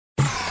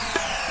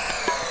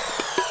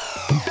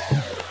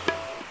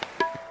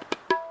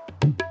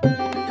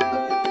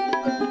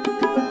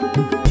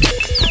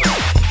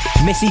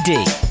Missy D.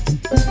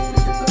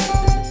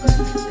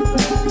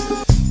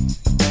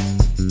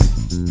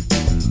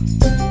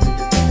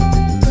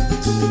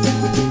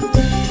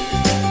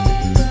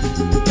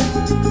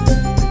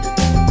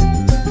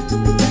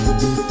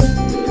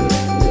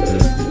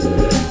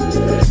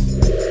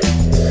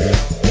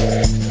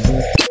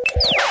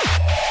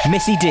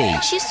 Missy D.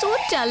 She's so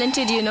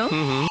talented, you know.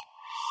 Mm-hmm.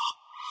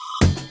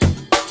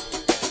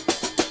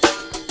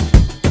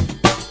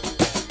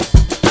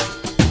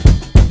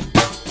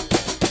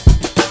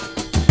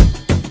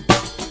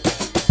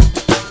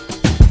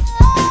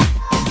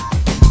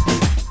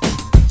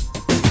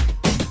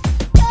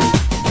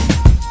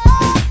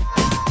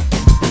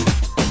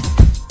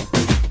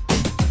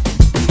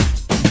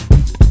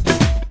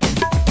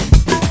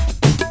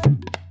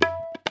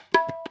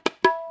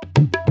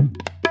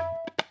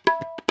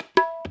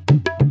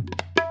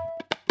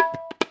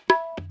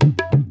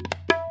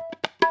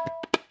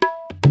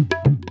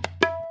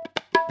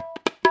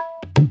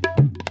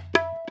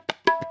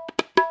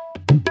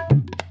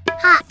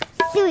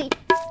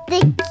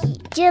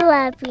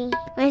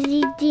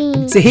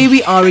 So here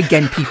we are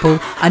again, people.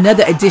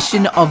 Another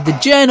edition of the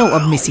Journal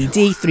of Missy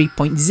D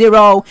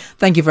 3.0.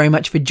 Thank you very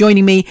much for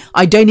joining me.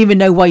 I don't even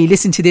know why you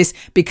listen to this,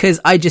 because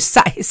I just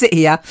sit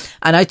here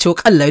and I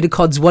talk a load of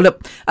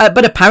codswallop.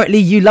 But apparently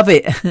you love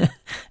it.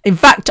 In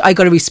fact, I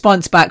got a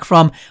response back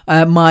from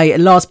my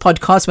last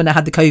podcast when I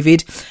had the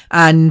COVID,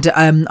 and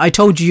I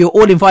told you you're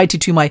all invited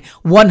to my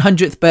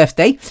 100th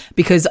birthday,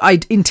 because I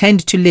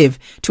intend to live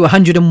to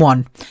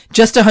 101,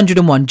 just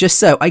 101, just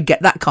so I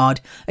get that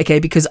card, okay,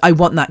 because I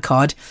want that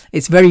card.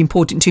 It's very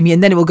important to me,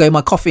 and then it will go in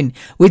my coffin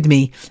with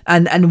me.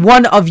 And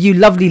one of you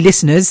lovely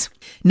listeners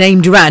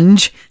named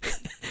Ranj,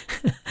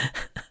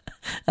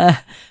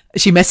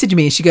 she messaged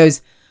me and she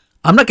goes,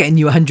 "I'm not getting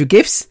you 100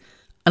 gifts."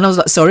 And I was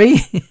like, sorry,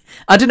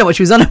 I don't know what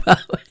she was on about,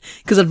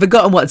 because I'd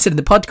forgotten what it said in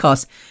the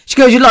podcast. She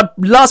goes, "Your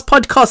last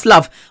podcast,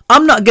 love,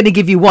 I'm not going to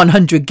give you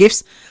 100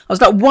 gifts. I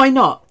was like, why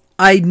not?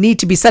 I need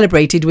to be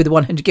celebrated with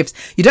 100 gifts.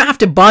 You don't have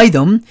to buy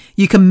them.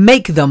 You can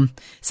make them.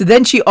 So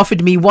then she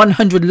offered me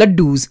 100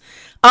 laddus.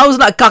 I was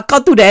like, I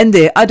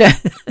don't...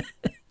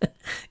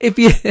 If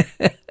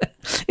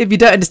you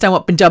don't understand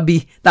what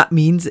Punjabi that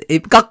means,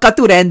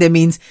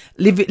 means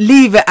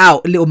leave it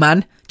out, little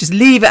man. Just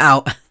leave it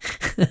out.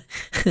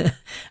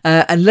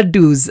 And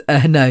laddus,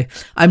 no,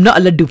 I'm not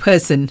a laddu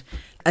person.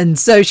 And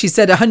so she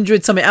said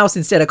 100 something else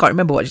instead. I can't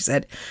remember what she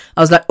said. I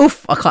was like,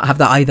 oof, I can't have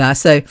that either.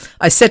 So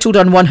I settled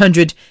on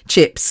 100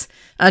 chips.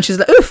 And she's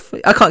like, oof,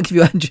 I can't give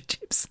you 100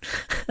 chips.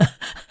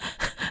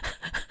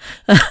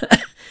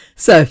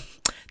 So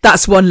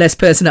that's one less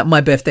person at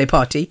my birthday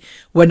party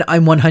when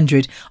I'm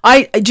 100.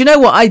 Do you know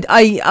what?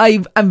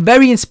 I am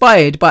very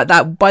inspired by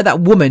that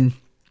woman.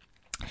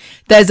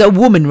 There's a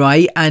woman,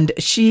 right? And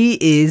she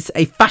is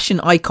a fashion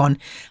icon,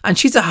 and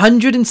she's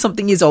 100 and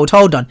something years old.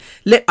 Hold on.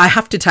 I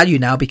have to tell you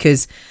now,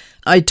 because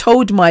I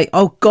told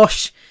oh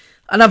gosh,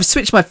 and I've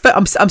switched my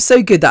phone. I'm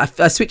so good that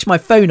I switched my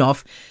phone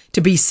off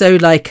to be so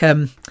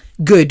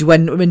good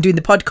when doing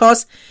the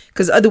podcast,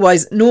 because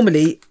otherwise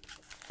normally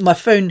my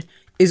phone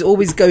is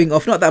always going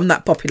off. Not that I'm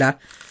that popular,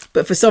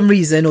 but for some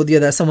reason or the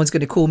other, someone's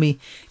going to call me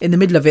in the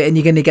middle of it and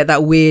you're going to get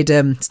that weird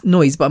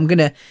noise. But I'm going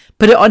to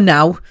put it on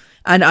now.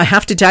 And I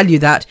have to tell you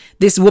that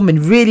this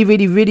woman really,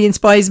 really, really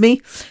inspires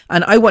me.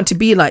 And I want to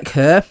be like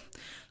her.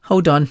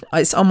 Hold on.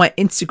 It's on my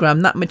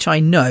Instagram. That much I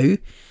know,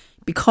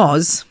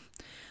 because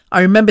I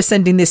remember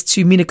sending this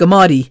to Mina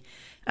Gamari.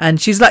 And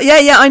she's like,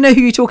 yeah, I know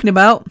who you're talking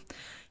about.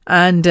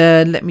 And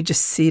let me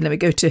just see. Let me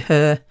go to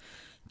her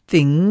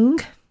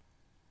thing.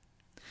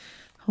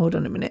 Hold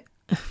on a minute.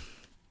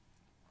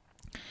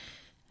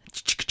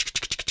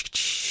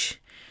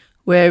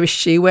 Where is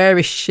she?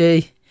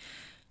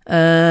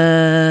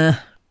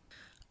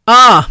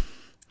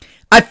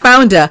 I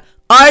found her.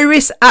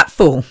 Iris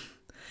Apfel.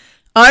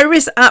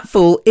 Iris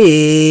Apfel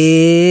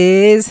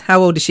is,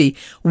 how old is she?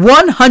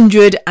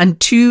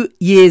 102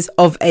 years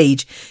of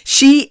age.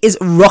 She is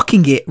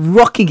rocking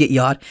it,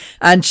 yard.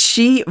 And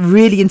she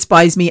really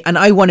inspires me, and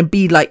I want to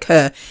be like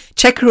her.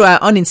 Check her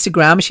out on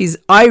Instagram. She's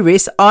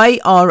Iris,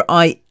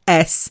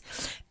 IRIS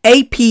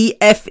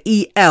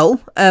APFEL.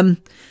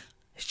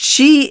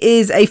 She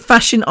is a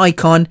fashion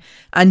icon,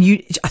 and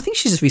I think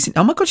she's just recent.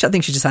 Oh my gosh, I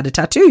think she just had a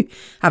tattoo.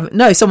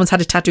 No, someone's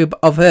had a tattoo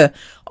of her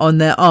on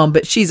their arm,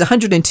 but she's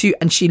 102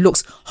 and she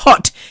looks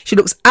hot. She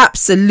looks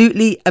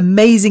absolutely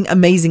amazing.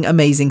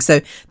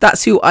 So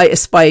that's who I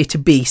aspire to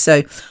be.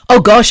 So,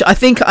 oh gosh, I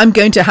think I'm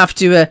going to have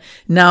to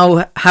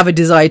now have a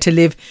desire to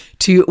live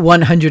to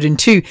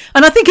 102.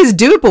 And I think it's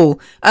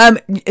doable.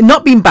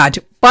 Not been bad.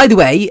 By the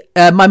way,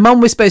 my mum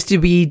was supposed to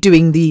be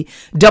doing the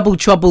Double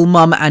Trouble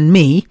Mum and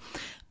Me,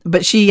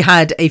 but she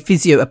had a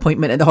physio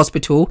appointment at the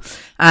hospital,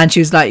 and she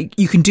was like,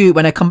 you can do it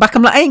when I come back.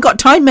 I'm like, I ain't got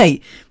time,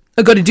 mate.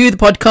 I've got to do the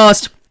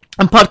podcast.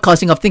 And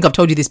podcasting, I think I've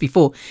told you this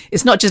before,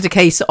 it's not just a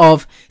case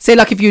of, say,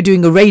 like if you're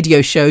doing a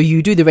radio show,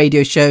 you do the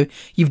radio show,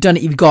 you've done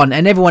it, you've gone,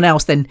 and everyone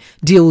else then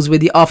deals with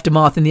the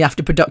aftermath and the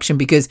after production,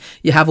 because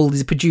you have all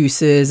these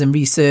producers and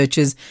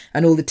researchers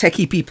and all the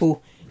techie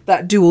people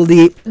that do all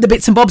the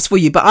bits and bobs for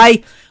you. But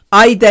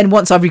I then,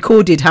 once I've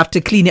recorded, have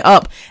to clean it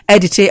up,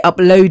 edit it,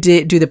 upload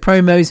it, do the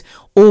promos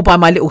all by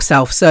my little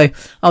self. So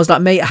I was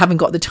like, mate, I haven't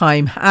got the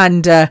time.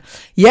 And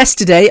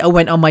yesterday I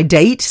went on my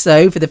date.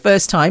 So for the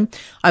first time,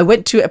 I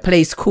went to a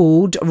place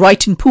called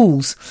Brighton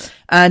Pools.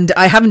 And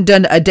I haven't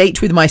done a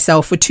date with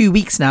myself for 2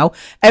 weeks now.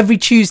 Every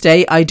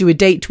Tuesday I do a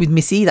date with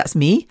Missy. That's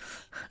me.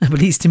 I'm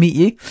pleased to meet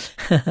you.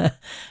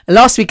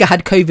 Last week I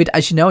had COVID,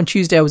 as you know. On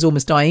Tuesday I was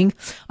almost dying.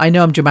 I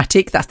know I'm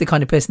dramatic. That's the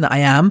kind of person that I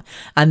am.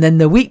 And then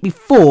the week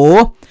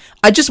before,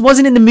 I just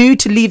wasn't in the mood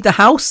to leave the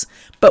house.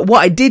 But what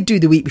I did do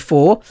the week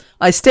before,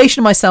 I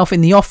stationed myself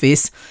in the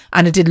office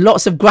and I did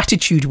lots of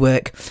gratitude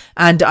work.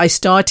 And I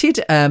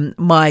started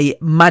my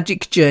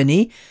magic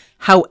journey.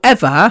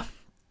 However,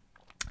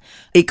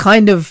 it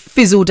kind of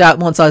fizzled out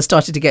once I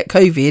started to get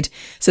COVID.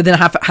 So then I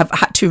have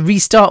had to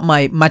restart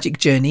my magic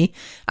journey.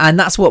 And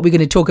that's what we're going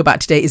to talk about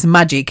today is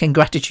magic and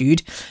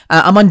gratitude.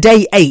 I'm on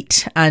day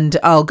 8 and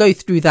I'll go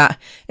through that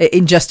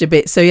in just a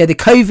bit. So yeah, the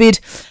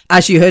COVID,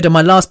 as you heard on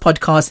my last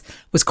podcast,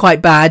 was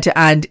quite bad.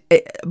 And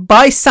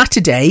by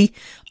Saturday,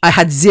 I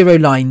had 0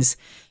 lines.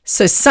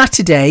 So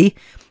Saturday,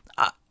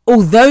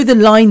 although the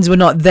lines were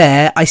not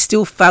there, I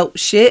still felt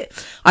shit.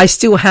 I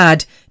still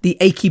had the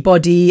achy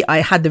body. I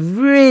had the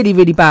really,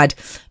 really bad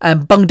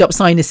bunged up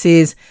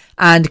sinuses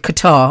and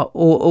catarrh,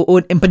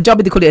 or in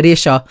Punjabi they call it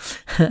resha,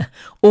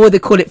 or they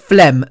call it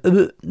phlegm.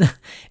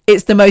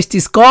 It's the most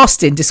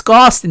disgusting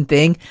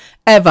thing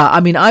ever. I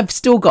mean, I've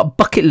still got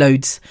bucket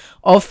loads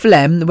of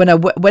phlegm. When I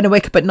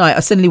wake up at night, I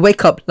suddenly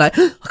wake up like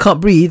I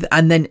can't breathe,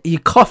 and then you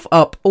cough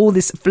up all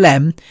this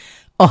phlegm.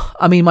 Oh,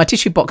 I mean, my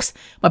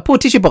poor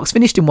tissue box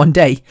finished in one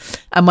day,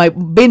 and my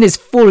bin is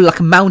full like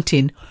a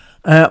mountain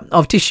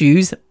of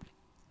tissues,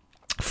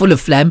 full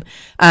of phlegm.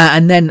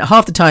 And then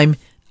half the time,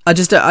 I'm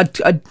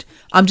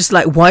just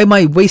like, why am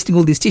I wasting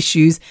all these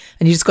tissues?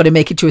 And you just got to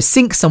make it to a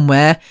sink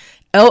somewhere.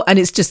 Oh, and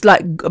it's just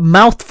like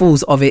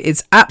mouthfuls of it.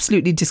 It's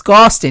absolutely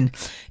disgusting.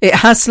 It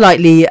has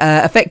slightly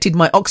affected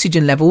my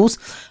oxygen levels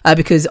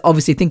because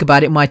obviously, think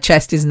about it, my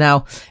chest is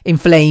now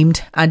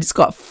inflamed and it's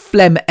got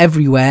phlegm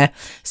everywhere.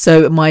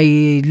 So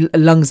my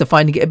lungs are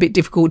finding it a bit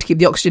difficult to keep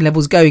the oxygen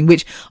levels going,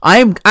 which I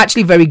am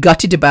actually very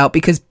gutted about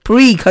because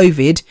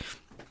pre-COVID,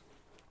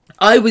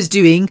 I was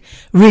doing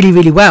really,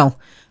 really well.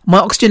 My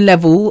oxygen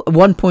level at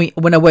one point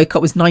when I woke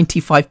up was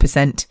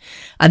 95%,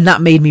 and that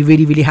made me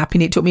really, really happy.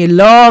 And it took me a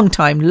long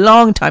time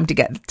to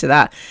get to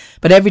that.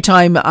 But every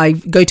time I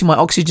go to my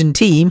oxygen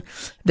team,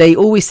 they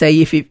always say,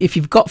 if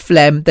you've got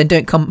phlegm, then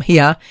don't come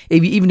here,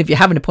 even if you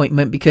have an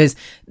appointment, because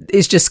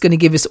it's just going to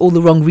give us all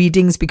the wrong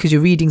readings, because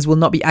your readings will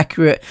not be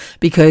accurate,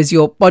 because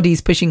your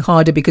body's pushing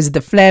harder because of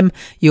the phlegm,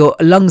 your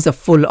lungs are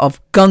full of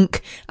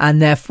gunk,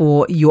 and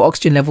therefore your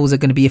oxygen levels are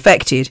going to be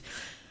affected.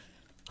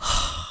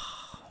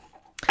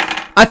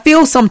 I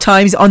feel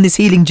sometimes on this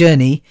healing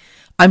journey,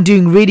 I'm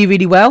doing really,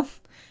 really well.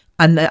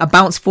 And I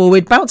bounce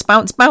forward, bounce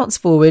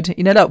forward.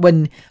 You know, that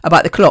when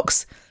about the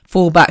clocks,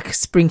 fall back,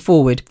 spring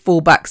forward,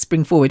 fall back,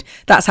 spring forward.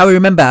 That's how I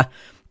remember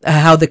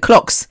how the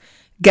clocks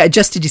get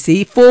adjusted, you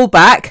see. Fall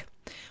back.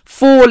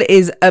 Fall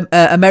is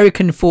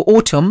American for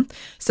autumn.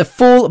 So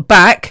fall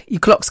back, your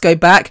clocks go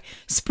back.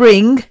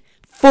 Spring,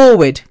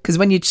 forward. Because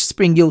when you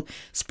spring, you'll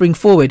spring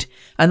forward.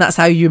 And that's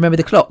how you remember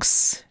the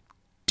clocks.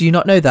 Do you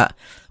not know that?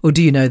 Or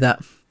do you know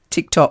that?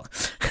 TikTok.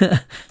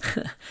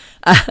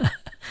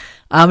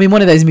 I'm in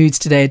one of those moods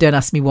today. Don't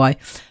ask me why.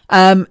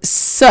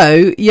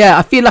 So yeah,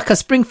 I feel like I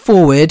spring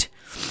forward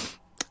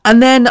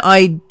and then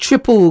I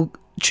triple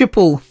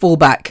fall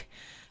back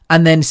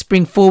and then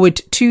spring forward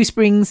 2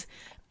 springs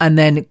and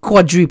then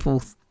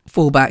quadruple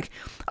fall back.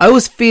 I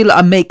always feel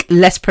I make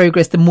less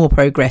progress than more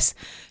progress.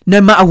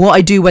 No matter what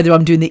I do, whether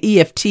I'm doing the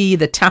EFT,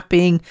 the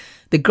tapping,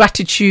 the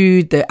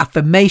gratitude, the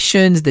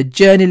affirmations, the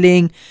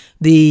journaling,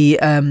 the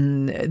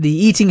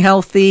eating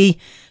healthy,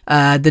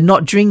 the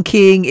not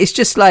drinking. It's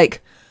just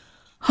like,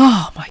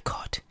 oh my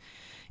God,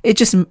 it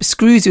just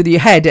screws with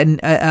your head.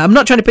 And I'm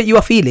not trying to put you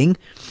off healing,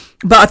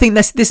 but I think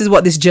this is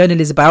what this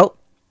journal is about.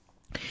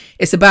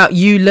 It's about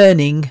you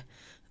learning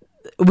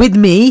with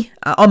me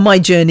on my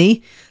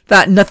journey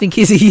that nothing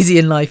is easy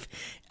in life.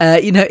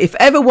 If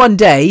ever one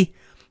day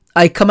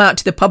I come out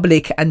to the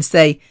public and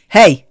say,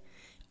 hey,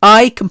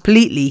 I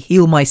completely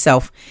heal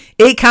myself.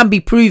 It can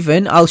be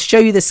proven. I'll show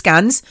you the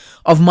scans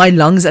of my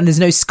lungs and there's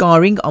no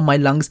scarring on my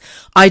lungs.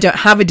 I don't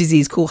have a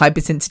disease called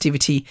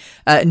hypersensitivity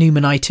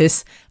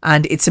pneumonitis,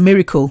 and it's a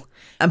miracle.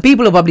 And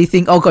people will probably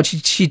think, oh God,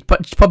 she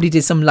probably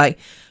did some like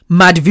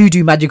mad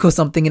voodoo magic or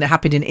something and it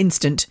happened in an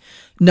instant.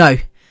 No.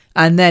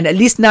 And then at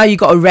least now you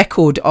got a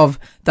record of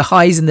the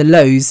highs and the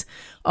lows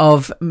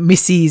of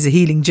Missy's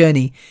healing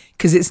journey,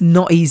 because it's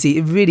not easy.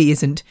 It really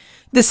isn't.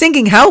 The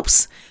singing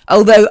helps,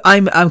 although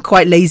I'm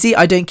quite lazy.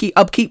 I don't keep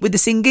upkeep with the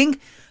singing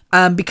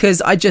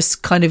because I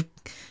just kind of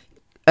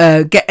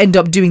end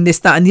up doing this,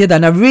 that and the other.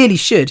 And I really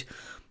should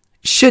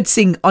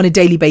sing on a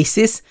daily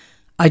basis.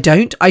 I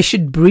don't. I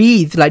should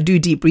breathe, like do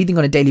deep breathing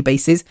on a daily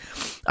basis.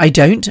 I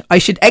don't. I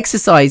should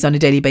exercise on a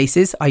daily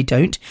basis. I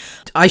don't.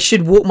 I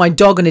should walk my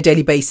dog on a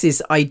daily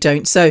basis. I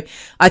don't. So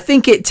I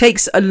think it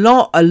takes a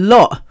lot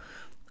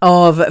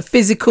of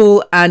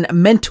physical and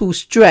mental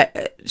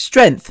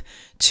strength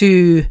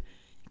to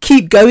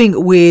keep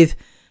going with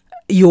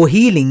your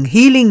healing.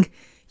 Healing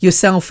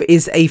yourself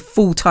is a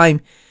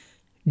full-time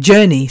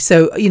journey.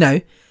 So, you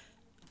know,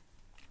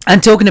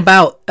 and talking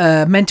about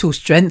mental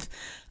strength,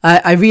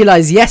 I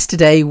realised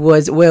yesterday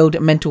was World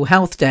Mental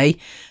Health Day,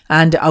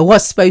 and I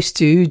was supposed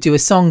to do a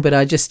song, but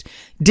I just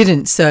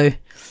didn't. So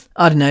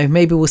I don't know,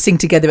 maybe we'll sing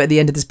together at the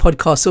end of this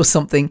podcast or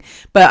something.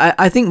 But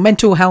I think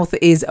mental health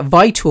is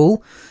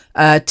vital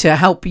to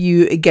help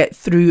you get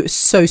through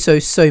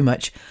so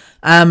much.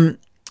 And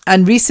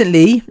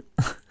recently,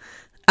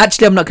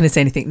 actually, I'm not going to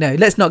say anything. No,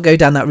 let's not go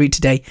down that route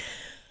today.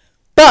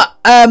 But,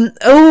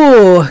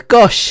 oh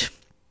gosh.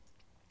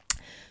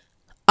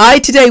 I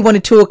today want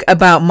to talk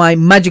about my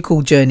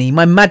magical journey,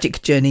 my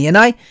magic journey. And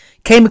I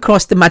came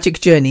across the magic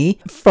journey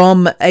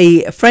from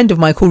a friend of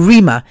mine called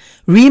Rima.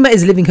 Rima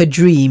is living her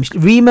dream.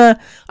 Rima,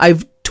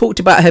 I've talked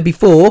about her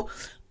before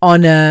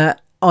on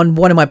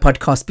one of my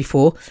podcasts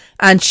before,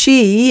 and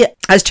she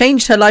has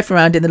changed her life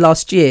around in the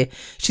last year.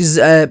 She's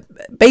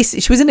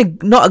she was in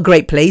not a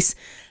great place,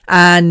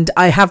 and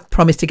I have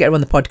promised to get her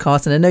on the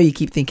podcast. And I know you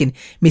keep thinking,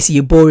 Missy,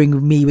 you're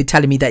boring me with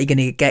telling me that you're going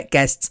to get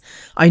guests.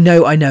 I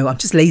know. I'm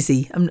just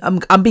lazy.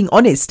 I'm being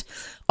honest.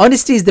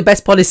 Honesty is the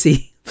best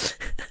policy.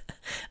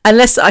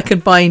 Unless I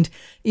can find,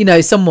 you know,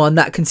 someone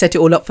that can set it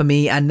all up for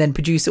me and then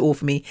produce it all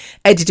for me,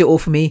 edit it all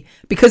for me,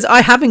 because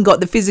I haven't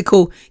got the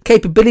physical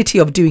capability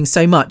of doing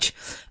so much.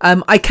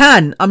 I'm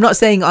not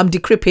saying I'm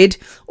decrepit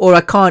or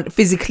I can't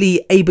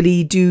physically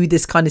ably do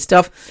this kind of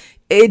stuff.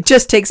 It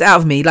just takes out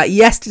of me. Like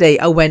yesterday,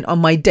 I went on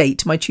my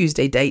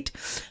Tuesday date,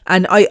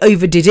 and I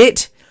overdid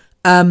it.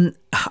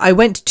 I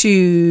went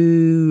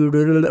to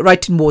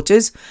Ryton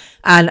Waters,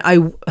 and I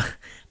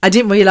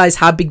didn't realise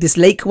how big this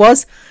lake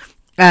was.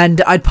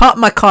 And I'd parked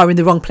my car in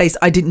the wrong place.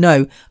 I didn't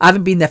know. I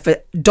haven't been there for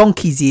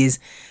donkey's years.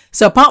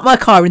 So I parked my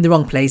car in the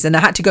wrong place, and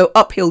I had to go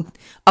up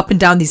and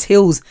down these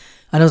hills.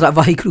 And I was like,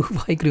 Vaheguru.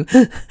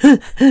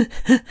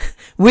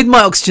 With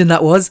my oxygen,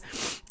 that was.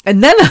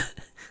 And then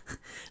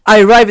I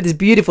arrive at this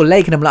beautiful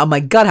lake, and I'm like, oh my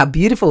God, how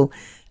beautiful.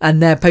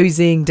 And they're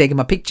posing, taking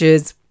my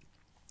pictures.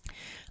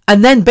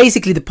 And then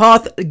basically the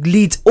path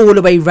leads all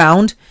the way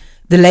round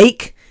the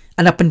lake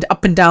and up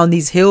and down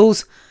these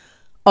hills.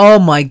 Oh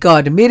my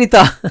God.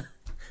 Mirita.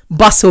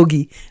 Bus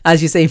hogi,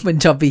 as you say in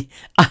Punjabi.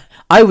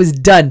 I was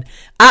done.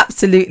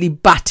 Absolutely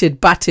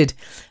battered.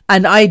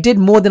 And I did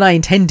more than I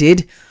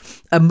intended.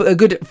 A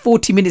good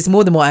 40 minutes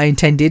more than what I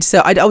intended.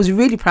 So I was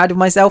really proud of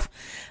myself.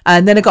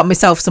 And then I got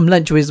myself some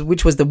lunch,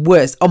 which was the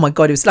worst. Oh my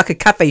God, it was like a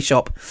cafe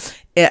shop.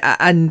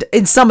 And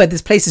in summer,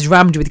 this place is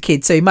rammed with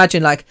kids. So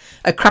imagine like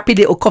a crappy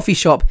little coffee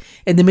shop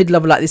in the middle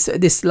of like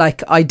this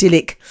like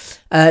idyllic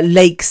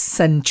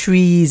lakes and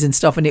trees and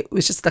stuff. And it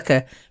was just like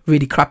a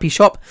really crappy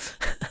shop.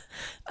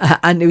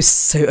 And it was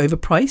so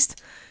overpriced.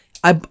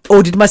 I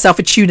ordered myself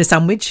a tuna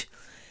sandwich,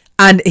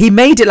 and he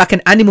made it like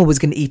an animal was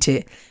going to eat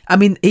it. I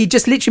mean, he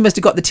just literally must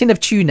have got the tin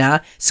of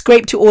tuna,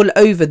 scraped it all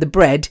over the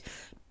bread,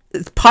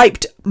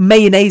 piped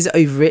mayonnaise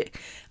over it,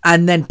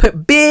 and then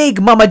put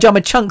big mama jama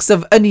chunks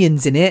of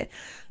onions in it,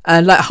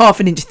 like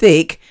 1/2 inch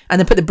thick, and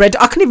then put the bread.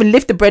 I couldn't even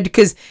lift the bread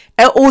because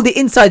all the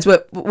insides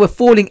were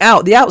falling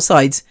out, the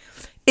outsides.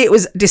 It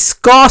was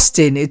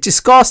disgusting. It's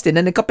disgusting.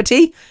 And a cup of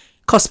tea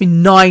cost me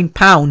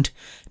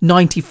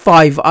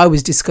 £9.95. I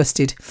was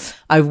disgusted.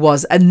 I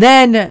was. And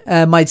then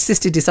my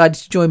sister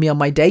decided to join me on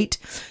my date.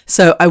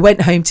 So I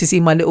went home to see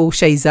my little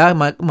Sheza,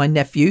 my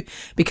nephew,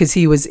 because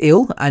he was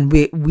ill, and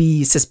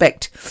we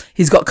suspect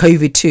he's got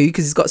COVID too,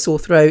 because he's got sore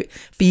throat,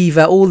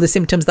 fever, all the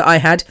symptoms that I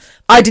had.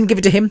 I didn't give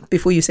it to him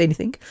before you say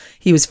anything.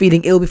 He was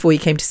feeling ill before he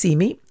came to see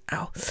me.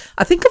 Ow.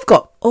 I think I've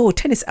got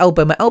tennis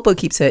elbow. My elbow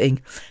keeps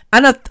hurting,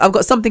 and I've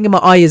got something in my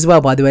eye as well,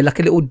 by the way, like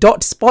a little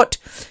dot spot.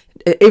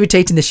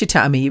 Irritating the shit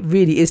out of me. It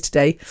really is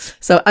today.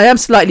 So I am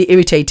slightly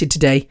irritated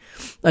today.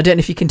 I don't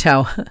know if you can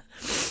tell.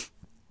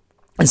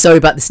 And sorry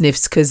about the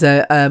sniffs, because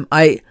I'm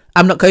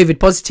not COVID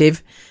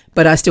positive,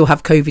 but I still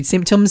have COVID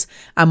symptoms,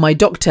 and my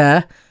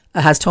doctor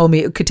has told me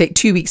it could take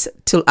 2 weeks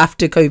till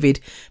after COVID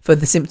for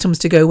the symptoms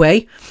to go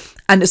away.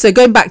 And so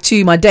going back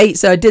to my date,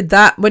 so I did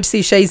that, went to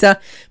see Sheza.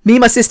 Me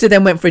and my sister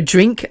then went for a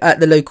drink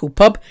at the local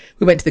pub.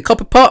 We went to the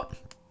Copper Pot,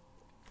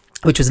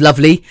 which was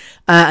lovely.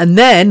 And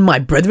then my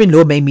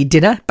brother-in-law made me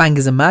dinner,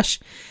 bangers and mash.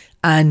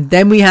 And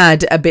then we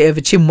had a bit of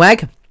a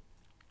chinwag,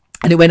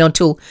 and it went on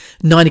till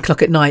 9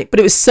 o'clock at night. But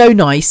it was so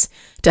nice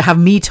to have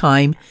me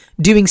time,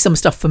 doing some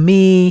stuff for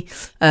me,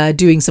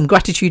 doing some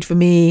gratitude for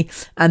me,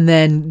 and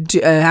then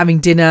having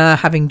dinner,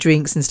 having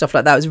drinks and stuff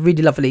like that. It was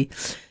really lovely.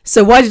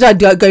 So why did I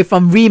go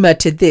from Rima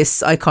to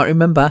this? I can't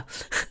remember.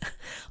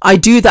 I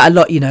do that a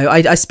lot, you know.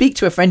 I speak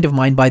to a friend of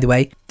mine, by the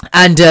way,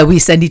 and we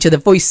send each other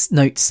voice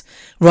notes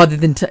rather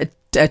than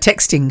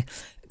texting,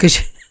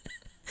 because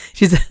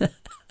she's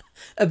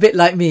a bit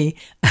like me.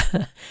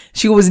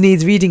 She always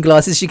needs reading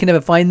glasses. She can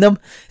never find them.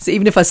 So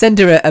even if I send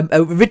her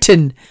a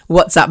written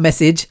WhatsApp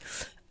message,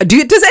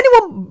 Does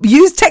anyone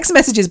use text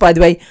messages, by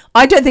the way?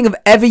 I don't think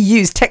I've ever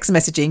used text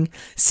messaging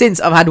since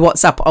I've had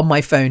WhatsApp on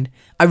my phone.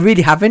 I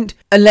really haven't,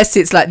 unless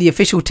it's like the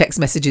official text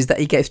messages that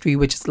you get through,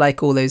 which is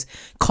like all those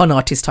con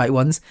artist type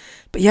ones.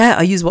 But yeah,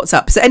 I use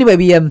WhatsApp. So anyway,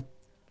 we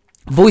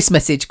voice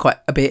message quite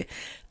a bit.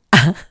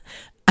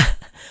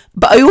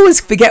 But I always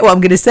forget what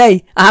I'm going to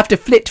say. I have to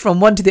flit from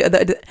one to the other.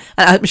 And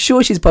I'm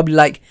sure she's probably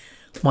like,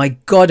 my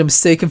God, I'm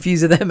so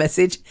confused with their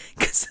message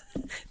because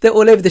they're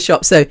all over the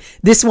shop. So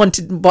this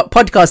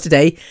podcast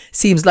today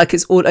seems like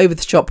it's all over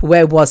the shop.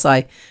 Where was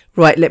I?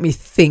 Right, let me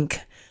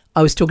think.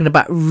 I was talking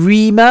about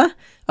Rima.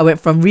 I went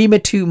from Rima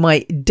to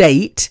my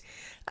date.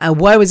 And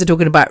why was I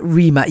talking about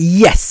Rima?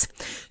 Yes.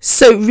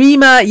 So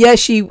Rima, yeah,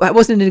 she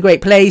wasn't in a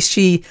great place.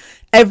 She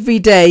every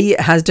day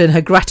has done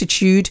her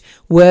gratitude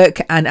work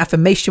and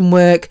affirmation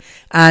work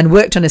and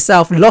worked on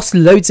herself, lost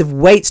loads of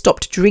weight,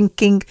 stopped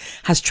drinking,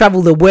 has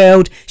traveled the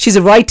world. She's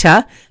a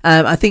writer.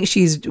 I think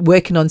she's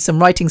working on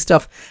some writing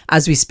stuff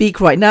as we speak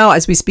right now.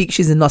 As we speak,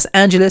 she's in Los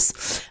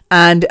Angeles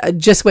and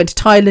just went to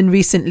Thailand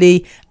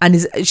recently.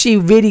 And she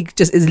really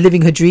just is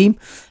living her dream.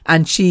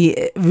 And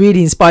she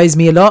really inspires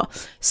me a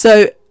lot.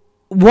 So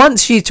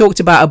once she talked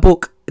about a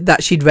book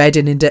that she'd read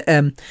and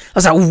I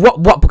was like,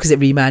 what book is it,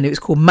 Rima? And it was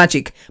called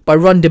Magic by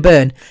Rhonda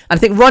Byrne. And I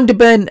think Rhonda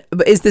Byrne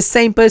is the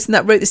same person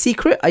that wrote The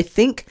Secret, I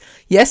think.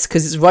 Yes,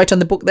 because it's right on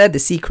the book there, The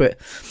Secret.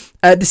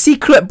 The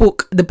Secret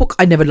book, the book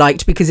I never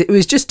liked because it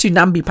was just too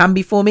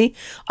namby-pamby for me.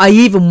 I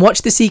even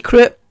watched The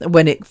Secret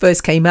when it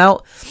first came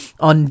out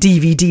on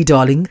DVD,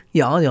 darling.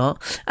 Yeah.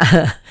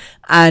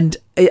 And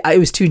it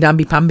was too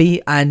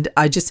namby-pamby. And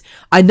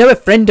I know a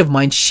friend of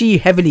mine, she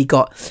heavily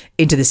got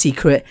into The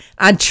Secret.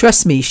 And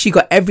trust me, she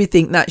got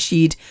everything that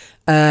she'd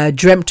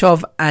dreamt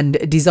of and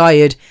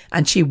desired.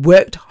 And she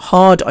worked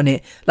hard on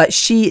it. Like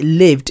she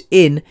lived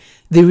in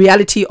the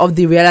reality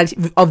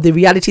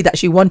that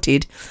she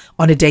wanted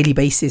on a daily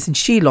basis. And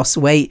she lost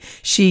weight.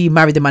 She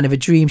married the man of her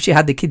dreams. She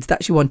had the kids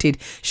that she wanted.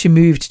 She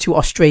moved to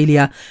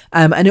Australia.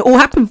 And it all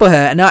happened for her.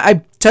 And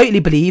I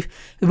totally believe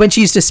when she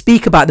used to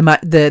speak about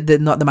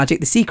the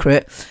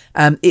Secret,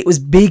 it was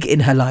big in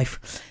her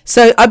life.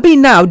 So I've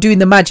been now doing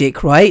the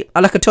magic, right?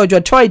 Like I told you, I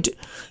tried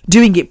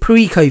doing it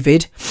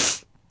pre-COVID.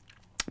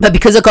 But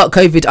because I got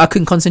COVID, I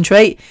couldn't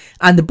concentrate.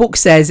 And the book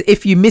says,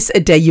 if you miss a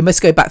day, you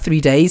must go back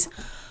 3 days.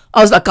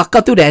 I was like, I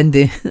can't do the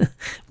ending.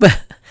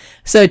 But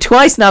so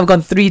twice now I've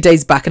gone 3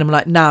 days back and I'm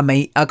like, nah,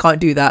 mate, I can't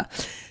do that.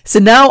 So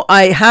now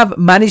I have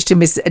managed to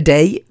miss a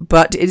day,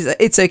 but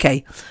it's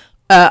okay.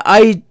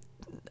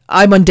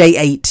 I'm on day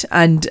 8.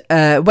 And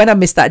when I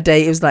missed that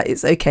day, it was like,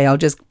 it's okay. I'll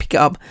just pick it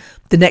up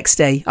the next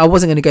day. I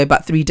wasn't going to go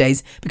back 3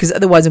 days because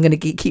otherwise I'm going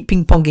to keep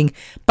ping-ponging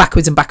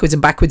backwards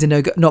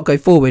and not go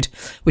forward,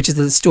 which is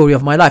the story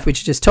of my life,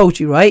 which I just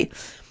told you, right?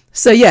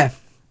 So, yeah.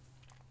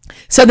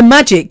 So the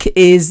magic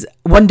is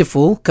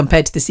wonderful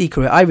compared to The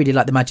Secret. I really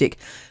like the magic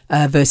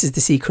versus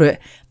The Secret.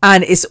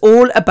 And it's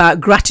all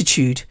about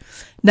gratitude.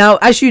 Now,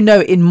 as you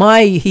know, in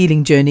my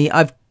healing journey,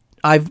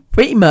 I've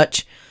pretty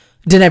much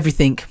done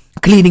everything.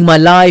 Cleaning my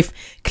life,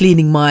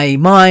 cleaning my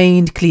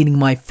mind, cleaning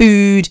my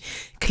food,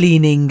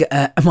 cleaning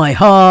my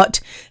heart,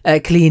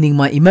 cleaning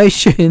my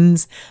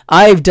emotions.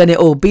 I've done it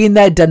all. Been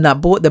there, done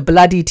that. Bought the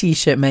bloody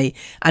t-shirt, mate.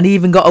 And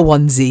even got a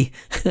onesie.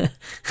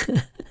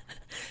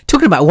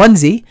 Talking about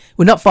onesie,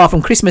 we're not far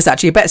from Christmas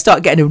actually. I better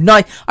start getting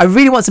I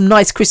really want some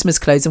nice Christmas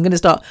clothes. I'm going to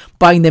start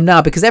buying them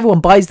now because everyone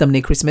buys them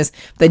near Christmas.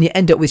 Then you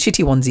end up with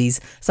shitty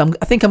onesies. So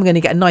I think I'm going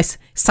to get a nice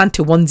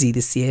Santa onesie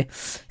this year.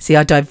 See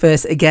how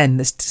diverse again.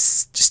 There's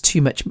just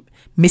too much.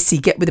 Missy,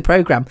 get with the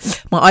program.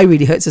 My eye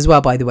really hurts as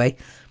well, by the way.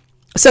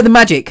 So the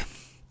magic.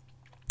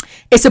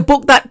 It's a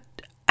book that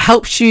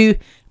helps you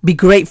be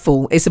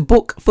grateful. It's a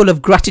book full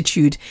of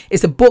gratitude.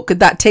 It's a book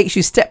that takes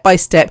you step by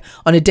step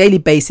on a daily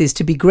basis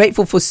to be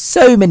grateful for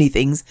so many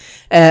things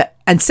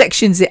and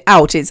sections it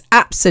out. It's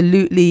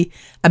absolutely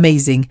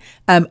amazing.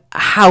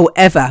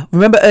 However,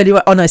 remember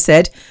earlier on I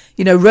said,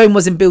 Rome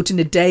wasn't built in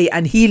a day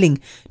and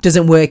healing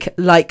doesn't work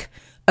like,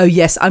 oh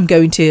yes, I'm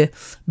going to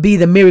be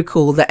the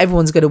miracle that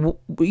everyone's going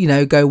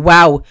to, go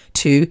wow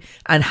to.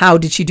 And how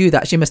did she do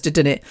that? She must have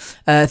done it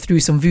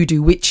through some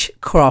voodoo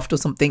witchcraft or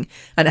something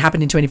and it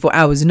happened in 24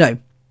 hours. No.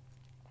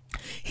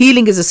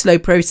 Healing is a slow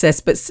process,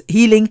 but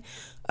healing,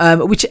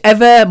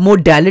 whichever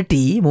modality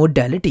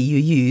you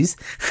use,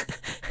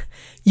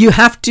 you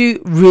have to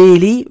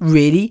really,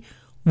 really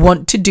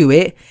want to do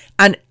it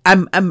and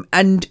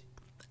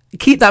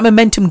keep that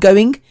momentum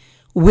going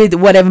with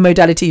whatever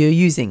modality you're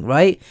using,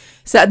 right?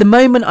 So at the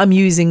moment, I'm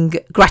using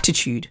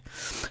gratitude.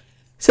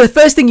 So the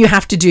first thing you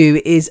have to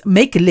do is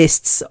make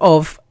lists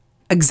of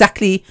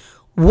exactly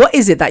what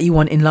is it that you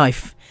want in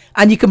life.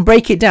 And you can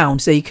break it down.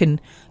 So you can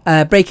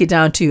break it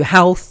down to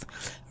health,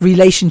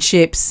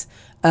 relationships,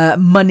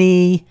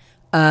 money,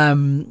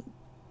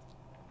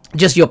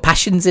 just your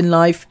passions in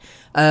life.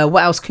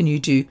 What else can you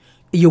do?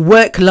 Your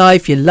work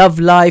life, your love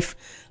life,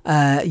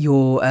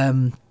 your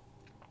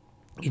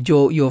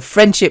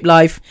friendship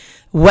life,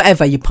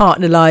 whatever, your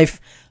partner life,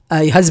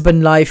 your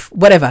husband life,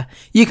 whatever.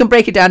 You can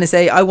break it down and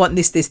say, I want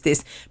this.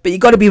 But you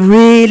got to be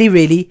really,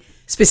 really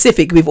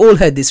specific. We've all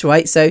heard this,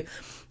 right? So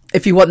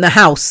If you want the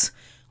house,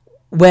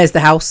 where's the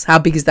house? How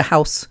big is the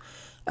house?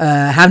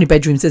 How many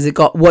bedrooms has it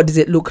got? What does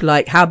it look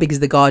like? How big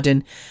is the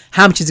garden?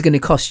 How much is it going to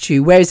cost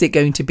you? Where is it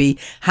going to be?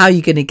 How are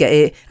you going to get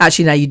it?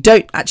 Actually, now you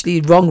don't actually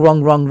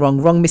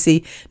wrong,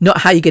 Missy. Not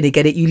how you're going to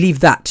get it. You leave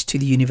that to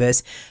the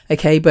universe.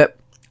 Okay. But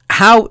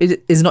how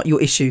is not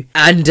your issue.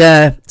 And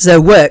so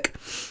work.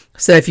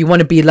 So if you want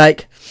to be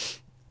like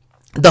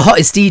the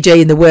hottest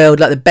DJ in the world,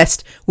 like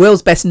the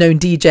world's best known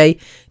DJ,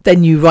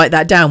 then you write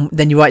that down.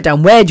 Then you write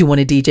down, where do you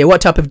want to DJ?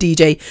 What type of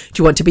DJ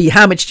do you want to be?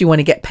 How much do you want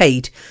to get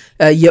paid?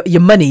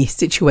 Your money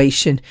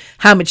situation.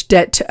 How much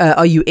debt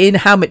are you in?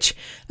 How much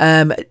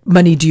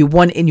money do you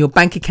want in your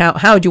bank account?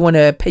 How do you want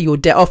to pay your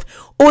debt off?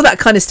 All that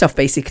kind of stuff,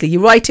 basically.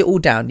 You write it all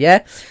down,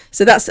 yeah?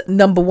 So that's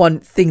number one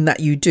thing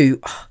that you do.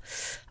 Oh,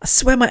 I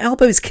swear my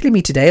elbow is killing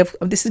me today.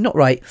 This is not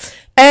right.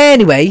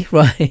 Anyway,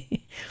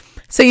 right.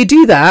 So you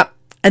do that.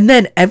 And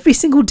then every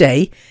single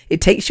day, it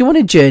takes you on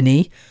a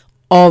journey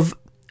of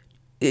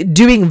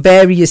doing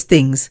various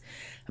things.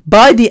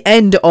 By the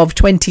end of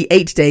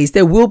 28 days,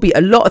 there will be a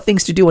lot of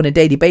things to do on a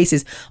daily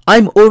basis.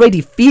 I'm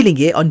already feeling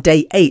it on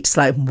day 8. It's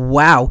like,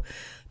 wow,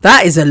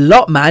 that is a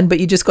lot, man. But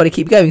you just got to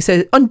keep going.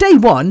 So on day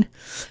 1,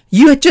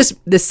 you just,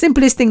 the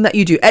simplest thing that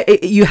you do,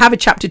 you have a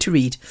chapter to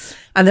read.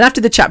 And then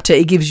after the chapter,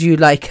 it gives you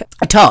like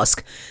a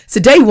task. So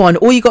day 1,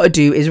 all you got to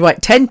do is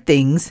write 10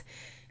 things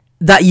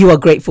that you are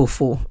grateful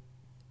for.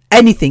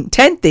 Anything,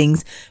 10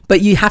 things,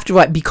 but you have to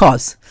write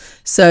because.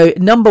 So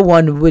number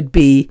 1 would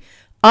be,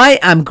 I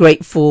am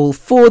grateful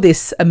for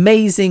this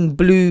amazing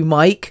blue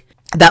mic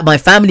that my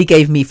family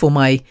gave me for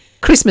my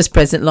Christmas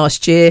present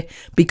last year,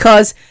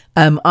 because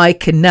I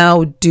can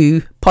now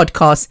do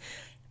podcasts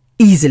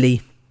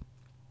easily.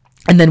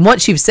 And then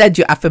once you've said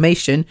your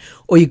affirmation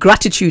or your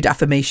gratitude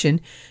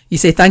affirmation, you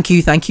say thank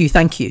you, thank you,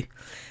 thank you.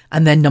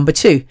 And then number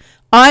 2,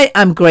 I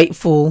am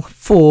grateful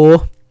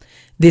for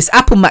this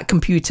Apple Mac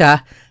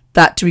computer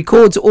that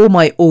records all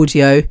my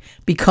audio,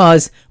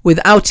 because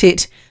without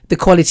it, the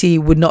quality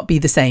would not be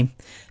the same.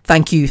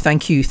 Thank you,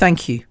 thank you,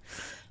 thank you.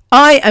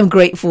 I am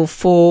grateful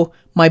for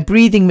my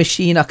breathing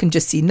machine. I can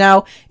just see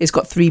now it's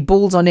got 3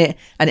 balls on it,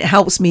 and it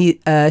helps me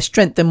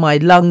strengthen my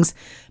lungs,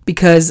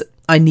 because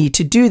I need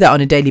to do that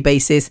on a daily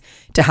basis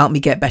to help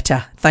me get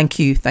better. Thank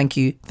you, thank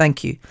you,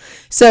 thank you.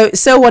 So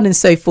on and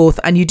so forth.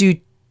 And you do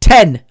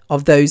 10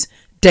 of those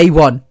day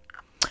 1,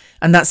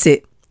 and that's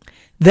it.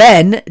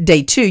 Then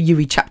day 2, you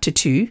read chapter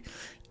 2,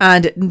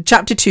 and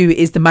chapter 2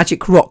 is the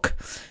magic rock.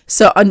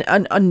 So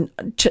on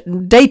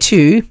day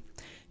 2,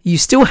 you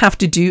still have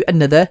to do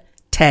another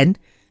 10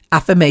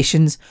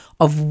 affirmations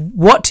of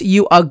what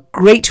you are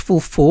grateful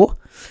for.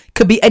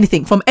 Could be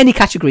anything from any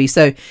category.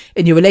 So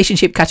in your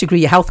relationship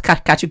category, your health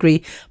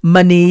category,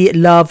 money,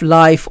 love,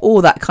 life,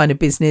 all that kind of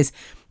business.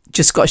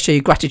 Just got to show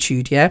your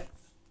gratitude, yeah?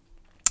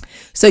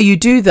 So you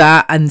do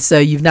that, and so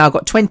you've now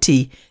got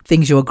 20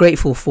 things you're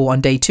grateful for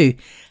on day 2.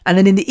 And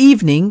then in the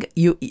evening,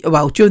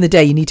 during the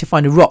day, you need to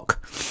find a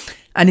rock.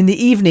 And in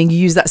the evening, you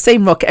use that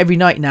same rock every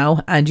night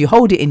now, and you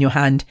hold it in your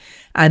hand,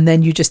 and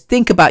then you just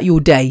think about your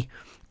day,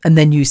 and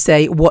then you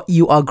say what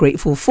you are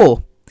grateful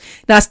for.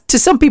 Now, to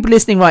some people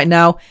listening right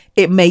now,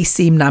 it may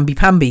seem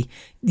namby-pamby.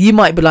 You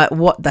might be like,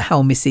 what the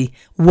hell, Missy?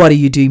 What are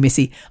you doing,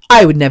 Missy?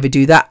 I would never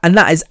do that. And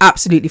that is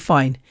absolutely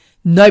fine.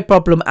 No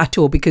problem at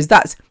all, because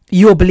that's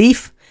your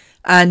belief.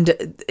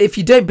 And if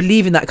you don't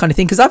believe in that kind of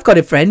thing, because I've got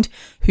a friend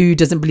who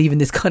doesn't believe in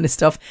this kind of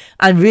stuff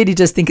and really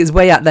does think it's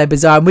way out there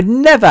bizarre and would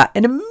never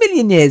in a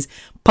million years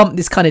pump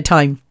this kind of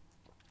time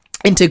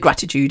into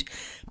gratitude.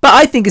 But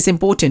I think it's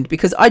important,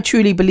 because I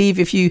truly believe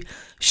if you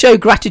show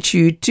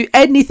gratitude to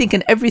anything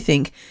and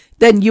everything,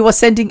 then you are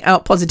sending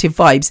out positive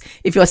vibes.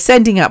 If you're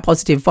sending out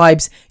positive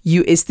vibes,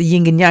 it's the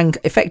yin and yang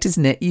effect,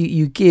 isn't it?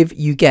 You give,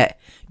 you get.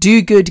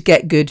 Do good,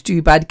 get good.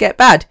 Do bad, get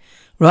bad.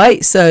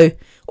 Right? So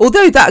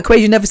although that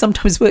equation never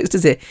sometimes works,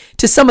 does it?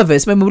 To some of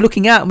us, when we're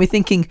looking out and we're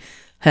thinking,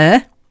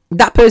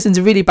 that person's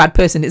a really bad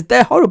person.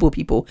 They're horrible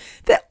people.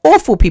 They're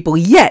awful people.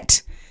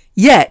 Yet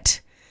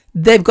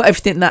they've got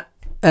everything that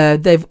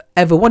they've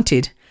ever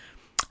wanted.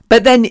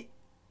 But then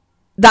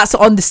that's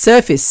on the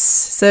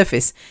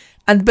surface.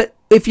 But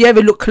if you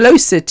ever look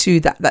closer to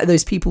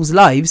those people's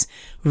lives,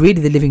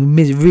 really they're living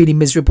really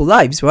miserable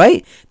lives,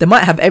 right? They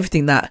might have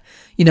everything that,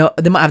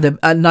 they might have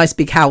a nice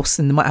big house,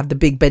 and they might have the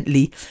big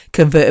Bentley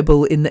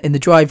convertible in the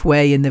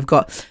driveway, and they've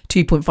got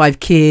 2.5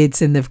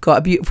 kids, and they've got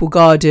a beautiful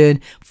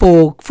garden,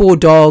 four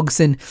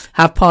dogs, and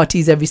have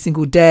parties every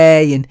single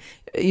day, and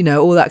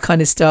all that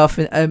kind of stuff.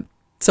 And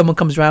someone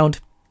comes round,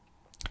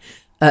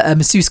 a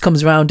masseuse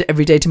comes around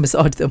every day to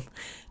massage them,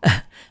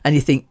 and you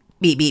think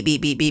beep beep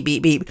beep beep beep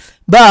beep beep.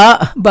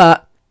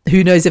 But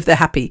who knows if they're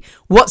happy?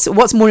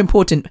 What's more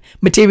important,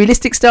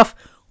 materialistic stuff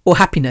or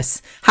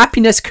happiness?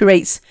 Happiness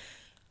creates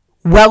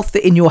wealth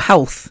in your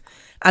health,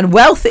 and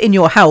wealth in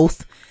your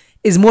health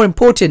is more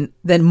important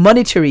than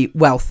monetary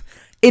wealth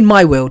in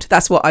my world.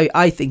 That's what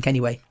I think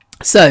anyway.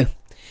 So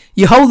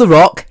you hold the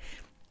rock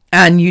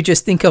and you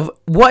just think of,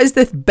 what is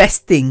the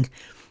best thing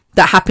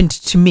that happened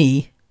to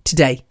me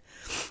today?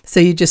 So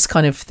you just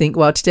kind of think,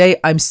 well, today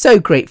I'm so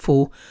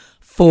grateful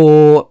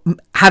for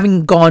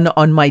having gone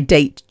on my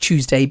date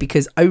Tuesday,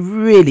 because I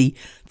really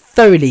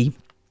thoroughly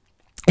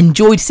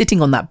enjoyed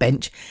sitting on that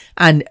bench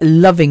and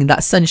loving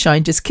that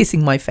sunshine just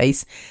kissing my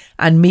face,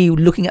 and me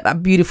looking at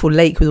that beautiful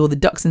lake with all the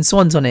ducks and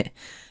swans on it.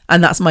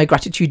 And that's my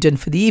gratitude done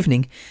for the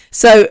evening.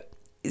 So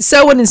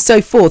on and so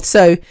forth.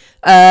 So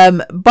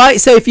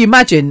if you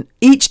imagine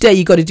each day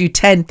you got to do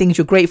 10 things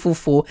you're grateful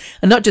for,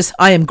 and not just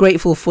I am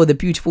grateful for the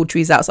beautiful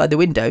trees outside the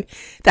window.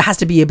 There has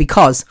to be a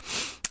because,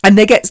 and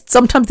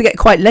sometimes they get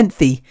quite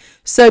lengthy.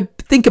 So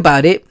think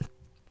about it.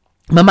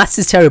 My maths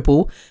is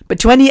terrible, but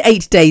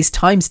 28 days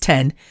times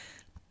 10.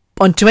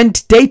 On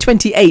day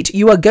 28,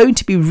 you are going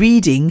to be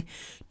reading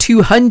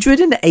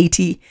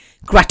 280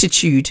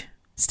 gratitude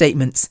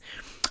statements.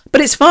 But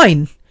it's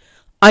fine.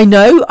 I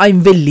know I'm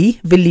Villi.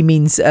 Villi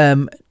means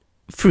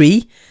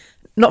free.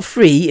 Not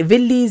free.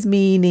 Villi is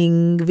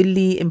meaning,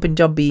 Villi in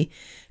Punjabi,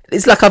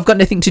 it's like I've got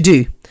nothing to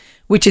do.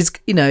 Which is,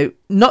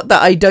 not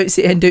that I don't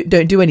sit here and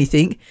don't do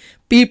anything.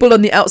 People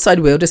on the outside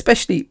world,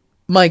 especially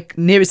my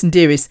nearest and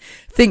dearest,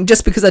 think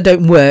just because I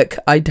don't work,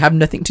 I have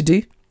nothing to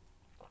do.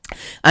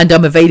 And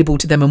I'm available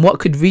to them. And what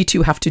could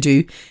Ritu have to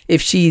do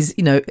if she's,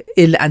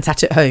 ill and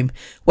sat at home?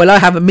 Well, I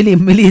have a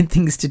million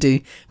things to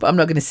do, but I'm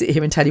not going to sit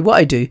here and tell you what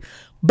I do.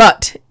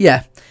 But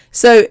yeah,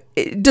 so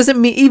it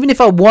doesn't mean, even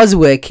if I was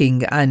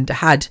working and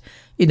had,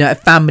 a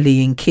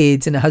family and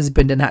kids and a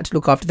husband and had to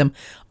look after them,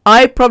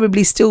 I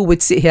probably still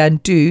would sit here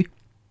and do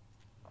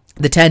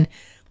the 10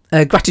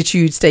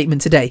 gratitude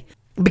statements a day,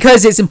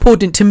 because it's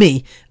important to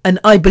me. And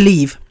I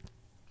believe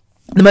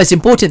the most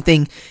important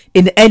thing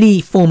in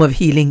any form of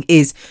healing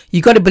is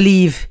you got to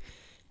believe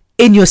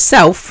in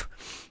yourself,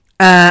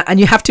 and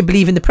you have to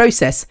believe in the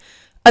process.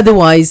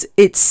 Otherwise,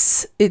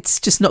 it's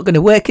just not going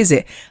to work, is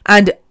it?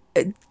 And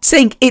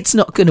saying it's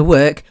not going to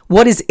work,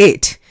 what is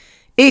it?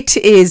 It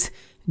is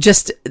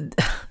just,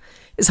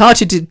 it's hard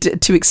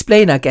to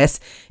explain, I guess.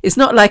 It's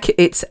not like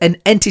it's an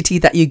entity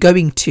that you're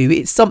going to.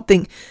 It's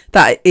something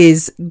that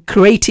is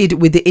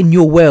created within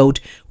your world,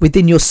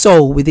 within your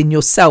soul, within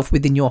yourself,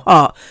 within your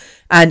heart.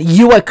 And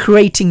you are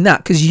creating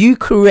that because you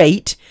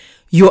create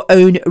your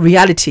own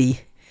reality.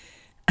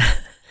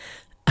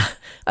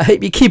 I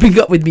hope you're keeping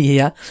up with me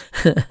here.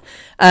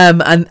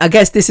 And I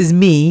guess this is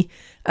me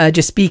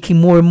just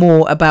speaking more and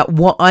more about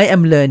what I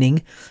am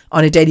learning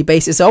on a daily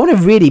basis. So I want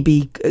to really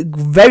be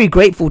very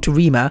grateful to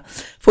Rima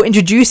for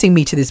introducing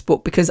me to this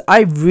book, because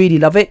I really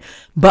love it.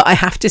 But I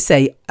have to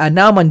say,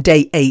 now I'm on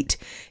day 8.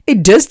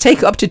 It does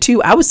take up to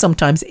 2 hours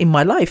sometimes in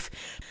my life.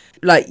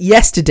 Like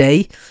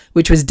yesterday,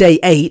 which was day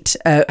 8,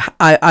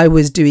 I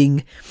was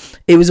doing,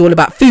 it was all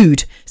about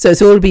food. So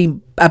it's all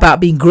about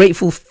being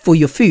grateful for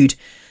your food.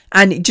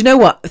 And do you know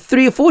what?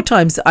 3 or 4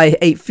 times I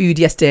ate food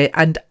yesterday,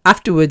 and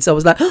afterwards I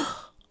was like,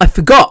 oh, I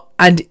forgot.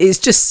 And it's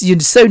just, you're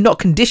so not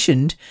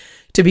conditioned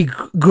to be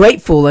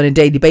grateful on a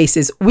daily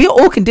basis. We're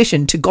all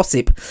conditioned to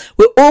gossip.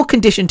 We're all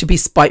conditioned to be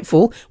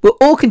spiteful. We're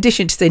all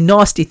conditioned to say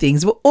nasty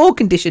things. We're all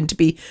conditioned to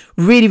be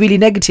really, really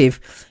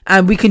negative.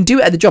 And we can do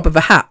it at the drop of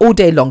a hat all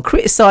day long.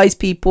 Criticize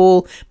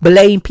people,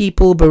 blame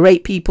people,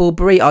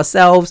 berate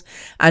ourselves,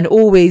 and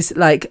always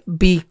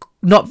be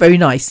not very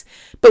nice.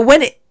 But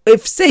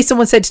if say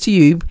someone said to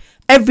you,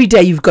 every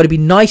day you've got to be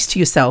nice to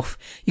yourself,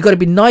 you've got to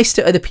be nice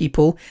to other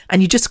people,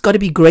 and you just got to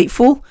be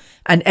grateful,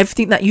 and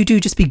everything that you do,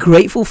 just be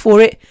grateful for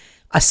it.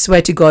 I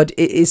swear to God,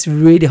 it is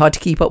really hard to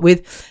keep up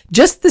with.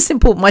 Just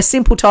my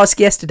simple task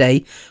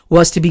yesterday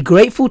was to be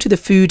grateful to the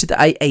food that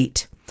I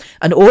ate.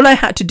 And all I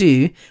had to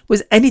do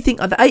was anything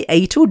that I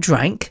ate or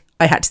drank,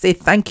 I had to say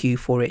thank you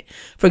for it.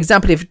 For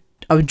example, if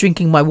I was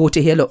drinking my water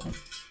here, look,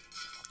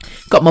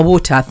 got my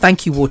water.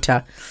 Thank you,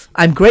 water.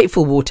 I'm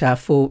grateful, water,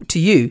 to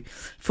you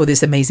for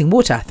this amazing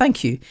water.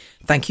 Thank you.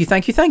 Thank you,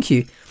 thank you, thank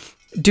you.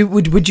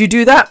 Would you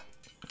do that?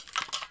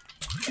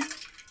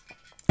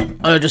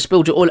 I just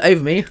spilled it all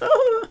over me.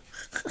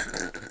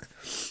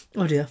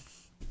 Oh dear.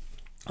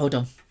 Hold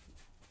on.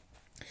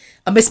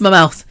 I missed my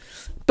mouth.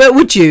 But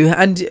would you?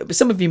 And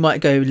some of you might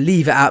go,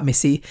 leave it out,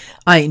 Missy.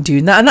 I ain't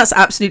doing that. And that's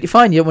absolutely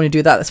fine. You don't want to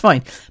do that. That's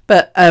fine.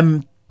 But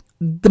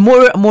the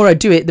more I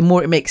do it, the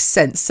more it makes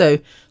sense. So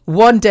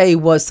one day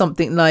was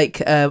something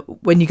like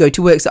when you go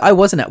to work. So I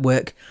wasn't at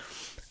work.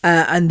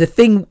 And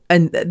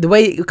the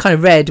way it kind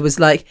of read was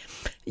like,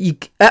 you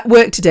at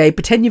work today,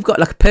 pretend you've got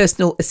like a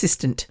personal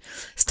assistant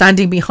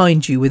standing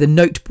behind you with a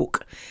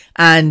notebook,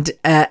 and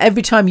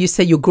every time you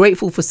say you're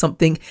grateful for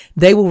something,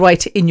 they will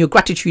write in your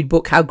gratitude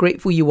book how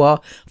grateful you are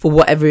for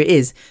whatever it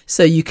is.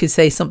 So you could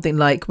say something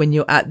like, when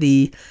you're at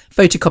the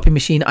photocopy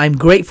machine, I'm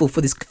grateful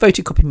for this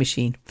photocopy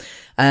machine.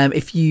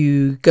 If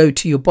you go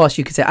to your boss,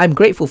 you could say, I'm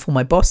grateful for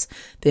my boss.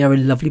 They are a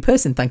lovely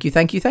person. Thank you,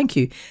 thank you, thank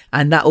you.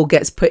 And that all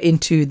gets put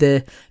into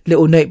the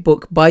little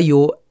notebook by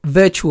your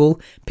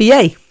virtual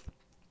PA.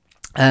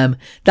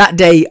 That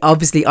day,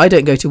 obviously, I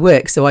don't go to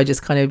work, so I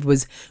just kind of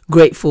was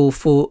grateful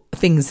for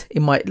things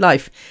in my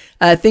life.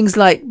 Things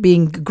like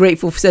being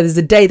grateful. So there's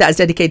a day that is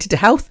dedicated to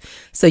health.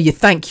 So you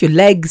thank your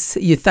legs,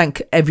 you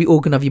thank every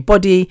organ of your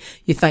body,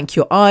 you thank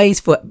your eyes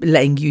for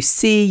letting you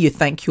see, you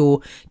thank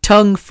your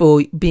tongue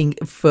for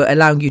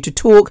allowing you to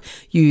talk,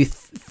 you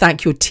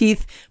thank your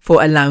teeth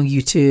for allowing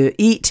you to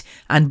eat.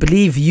 And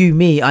believe you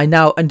me, I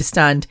now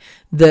understand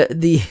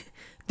the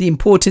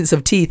importance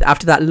of teeth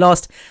after that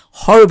last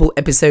horrible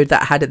episode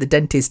that I had at the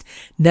dentist.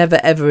 Never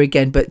ever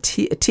again. But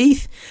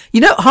teeth,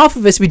 half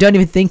of us, we don't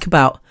even think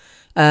about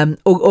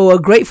or are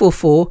grateful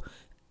for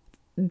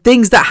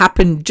things that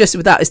happen just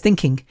without us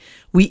thinking.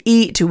 We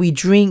eat, we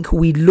drink,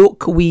 we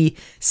look, we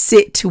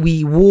sit,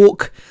 we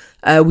walk,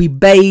 we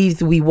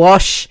bathe, we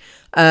wash,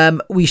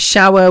 we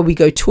shower, we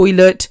go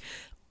toilet.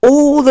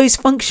 All of those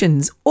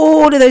functions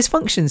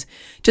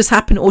just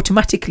happen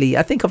automatically.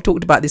 I think I've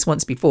talked about this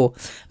once before,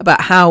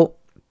 about how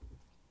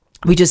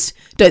we just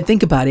don't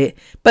think about it.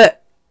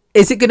 But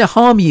is it going to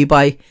harm you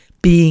by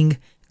being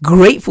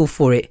grateful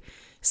for it?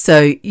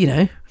 So,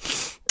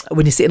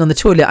 when you're sitting on the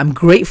toilet, I'm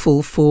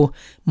grateful for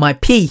my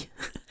pee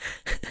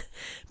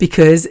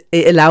because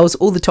it allows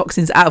all the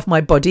toxins out of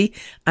my body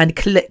and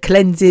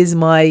cleanses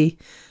my...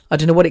 I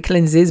don't know what it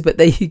cleanses, but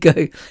there you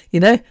go.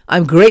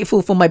 I'm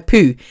grateful for my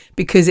poo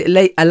because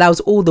it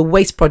allows all the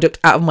waste product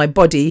out of my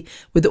body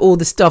with all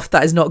the stuff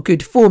that is not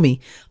good for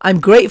me. I'm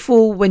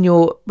grateful when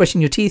you're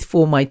brushing your teeth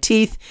for my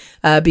teeth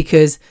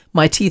because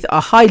my teeth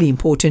are highly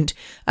important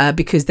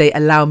because they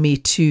allow me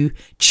to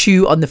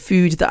chew on the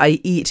food that I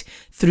eat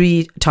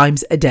 3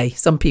 times a day.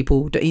 Some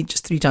people don't eat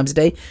just 3 times a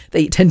day.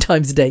 They eat 10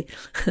 times a day,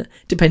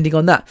 depending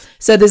on that.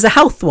 So there's a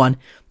health one.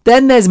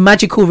 Then there's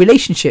magical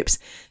relationships.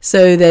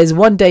 So there's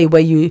one day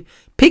where you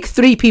pick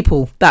 3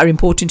 people that are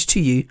important to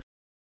you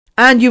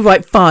and you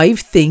write 5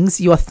 things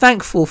you are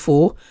thankful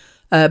for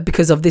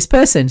because of this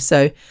person.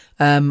 So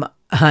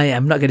I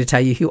am not going to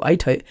tell you who I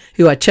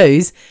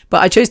chose,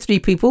 but I chose 3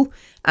 people.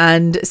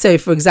 And so,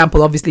 for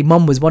example, obviously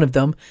mum was one of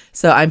them.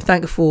 So I'm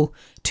thankful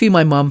to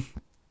my mum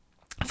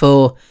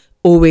for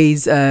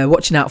always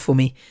watching out for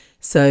me.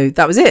 So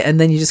that was it. And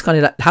then you just kind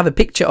of like have a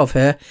picture of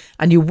her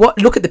and you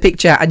look at the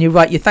picture and you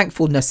write your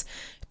thankfulness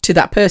to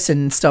that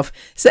person and stuff.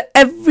 So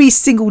every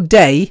single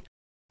day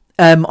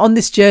on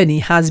this journey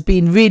has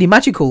been really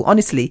magical,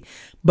 honestly.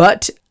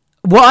 But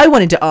what I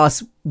wanted to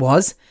ask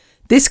was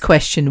this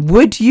question: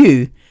 Would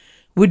you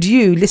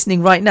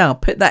listening right now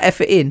put that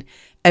effort in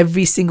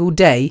every single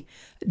day,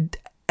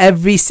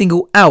 every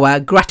single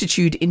hour,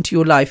 gratitude into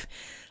your life?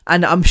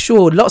 And I'm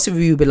sure lots of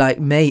you will be like,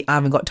 mate, I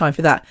haven't got time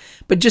for that.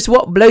 But just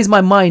what blows my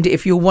mind,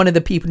 if you're one of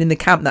the people in the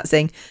camp that's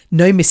saying,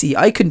 no, Missy,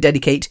 I couldn't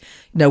dedicate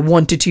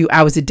 1 to 2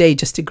 hours a day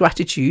just to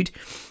gratitude.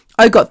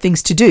 I got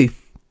things to do.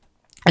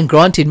 And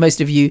granted, most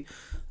of you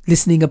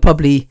listening are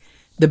probably,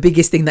 the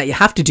biggest thing that you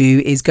have to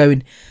do is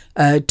going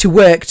to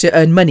work to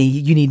earn money.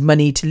 You need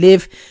money to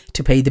live,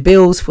 to pay the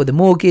bills for the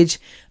mortgage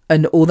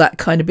and all that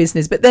kind of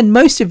business. But then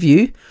most of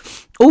you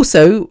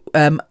also,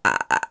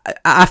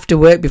 after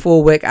work,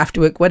 before work, after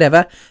work,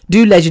 whatever,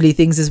 do leisurely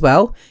things as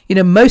well.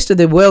 Most of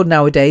the world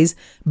nowadays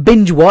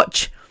binge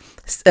watch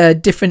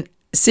different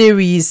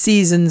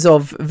seasons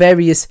of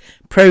various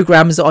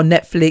programs on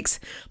Netflix,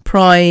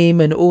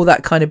 Prime and all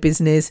that kind of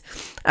business.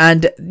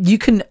 And you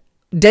can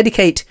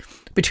dedicate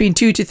between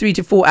 2 to 3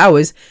 to 4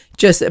 hours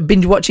just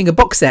binge watching a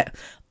box set.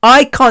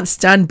 I can't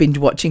stand binge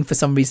watching for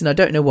some reason. I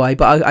don't know why,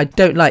 but I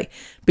don't like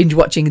binge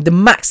watching. The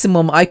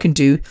maximum I can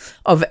do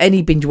of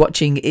any binge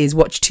watching is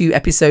watch 2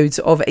 episodes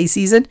of a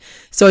season.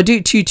 So I do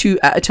 2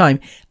 at a time,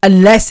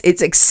 unless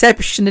it's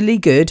exceptionally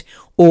good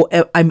or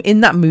I'm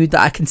in that mood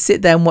that I can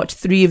sit there and watch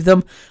 3 of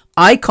them.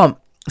 I can't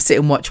sit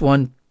and watch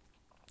one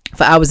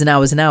for hours and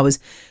hours and hours.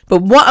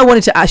 But what I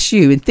wanted to ask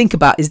you and think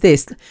about is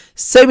this: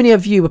 so many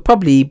of you would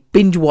probably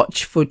binge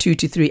watch for 2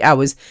 to 3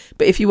 hours,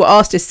 but if you were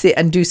asked to sit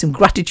and do some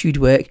gratitude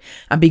work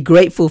and be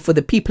grateful for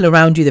the people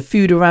around you, the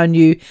food around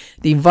you,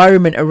 the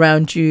environment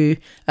around you,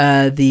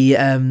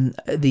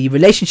 the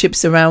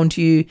relationships around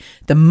you,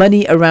 the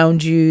money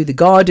around you, the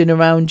garden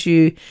around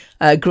you,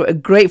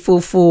 grateful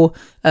for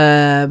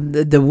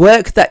the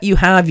work that you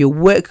have, your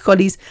work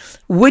colleagues,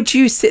 would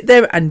you sit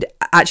there and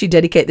actually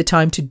dedicate the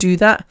time to do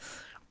that?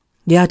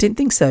 Yeah, I didn't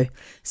think so.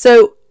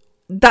 So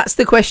that's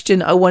the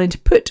question I wanted to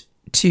put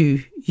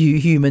to you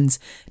humans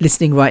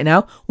listening right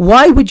now.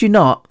 Why would you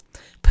not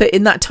put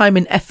in that time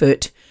and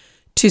effort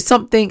to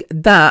something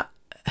that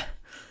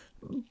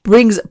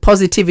brings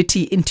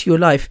positivity into your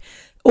life?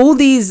 All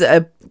these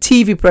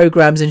TV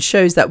programs and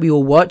shows that we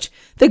all watch,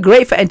 they're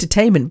great for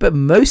entertainment, but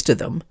most of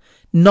them,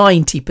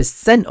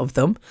 90% of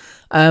them,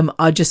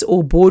 are just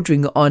all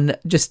bordering on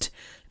just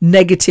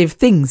negative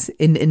things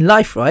in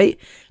life, right?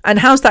 And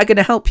how's that going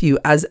to help you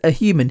as a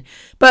human?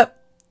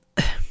 But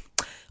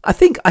I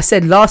think I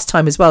said last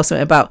time as well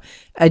something about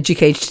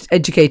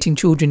educating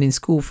children in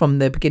school from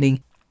the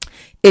beginning,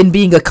 in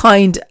being a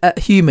kind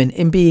human,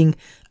 in being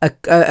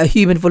a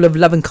human full of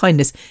love and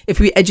kindness. If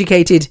we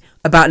educated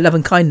about love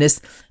and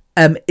kindness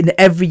in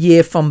every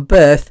year from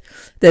birth,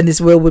 then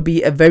this world would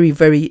be a very,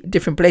 very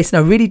different place.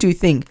 And I really do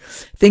think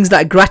things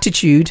like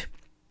gratitude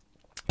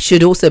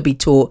should also be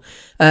taught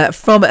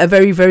from a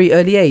very, very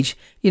early age.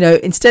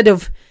 Instead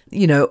of,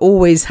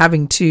 always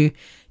having to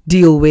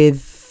deal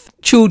with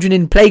children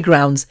in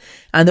playgrounds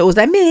and they're always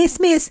like,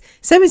 miss,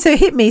 so-and-so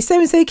hit me,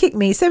 so-and-so kicked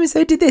me,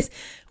 so-and-so did this.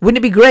 Wouldn't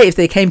it be great if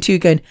they came to you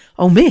going,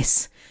 oh,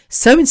 miss,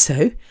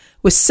 so-and-so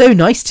was so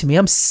nice to me.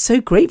 I'm so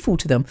grateful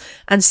to them.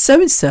 And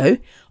so-and-so,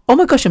 oh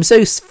my gosh, I'm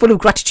so full of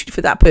gratitude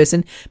for that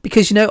person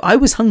because, I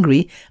was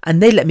hungry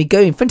and they let me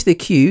go in front of the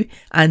queue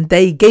and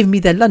they gave me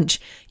their lunch.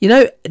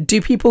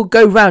 Do people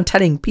go around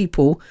telling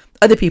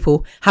other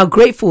people, how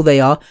grateful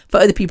they are for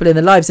other people in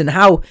their lives and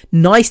how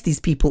nice these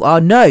people are?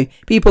 No,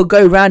 people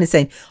go around and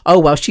saying, oh,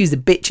 well, she's a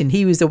bitch and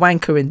he was a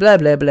wanker and blah,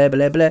 blah, blah,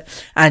 blah, blah.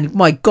 And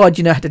my God,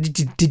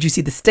 did you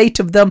see the state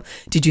of them?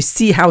 Did you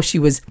see how she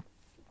was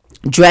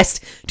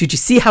dressed? Did you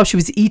see how she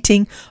was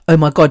eating? Oh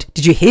my God,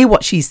 did you hear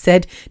what she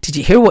said? Did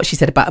you hear what she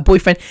said about a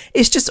boyfriend?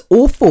 It's just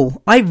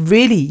awful. I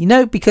really,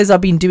 because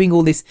I've been doing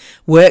all this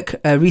work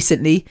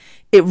recently,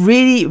 it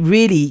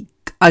really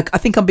I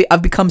think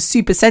I've become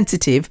super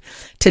sensitive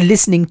to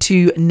listening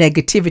to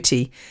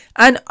negativity.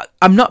 And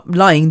I'm not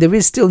lying, there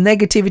is still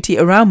negativity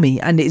around me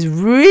and it's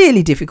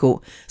really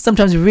difficult,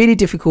 sometimes really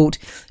difficult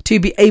to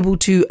be able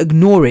to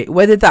ignore it,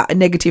 whether that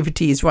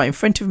negativity is right in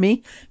front of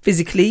me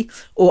physically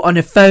or on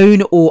a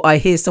phone, or I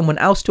hear someone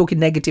else talking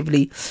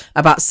negatively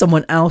about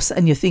someone else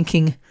and you're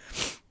thinking,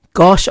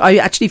 gosh, I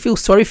actually feel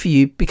sorry for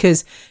you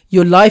because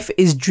your life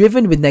is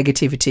driven with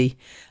negativity.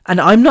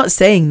 And I'm not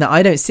saying that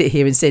I don't sit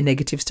here and say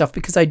negative stuff,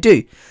 because I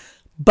do.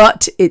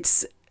 But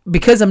it's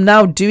because I'm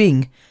now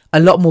doing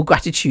a lot more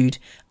gratitude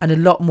and a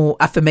lot more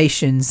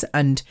affirmations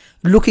and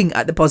looking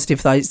at the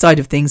positive side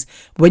of things.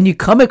 When you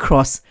come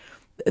across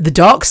the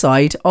dark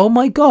side, oh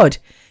my God,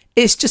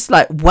 it's just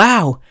like,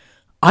 wow,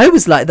 I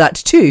was like that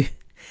too.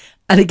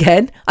 And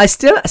again, I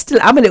still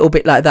am a little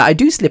bit like that. I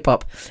do slip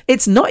up.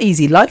 It's not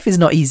easy. Life is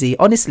not easy,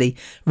 honestly.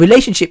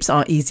 Relationships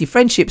aren't easy.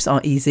 Friendships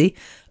aren't easy.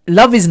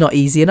 Love is not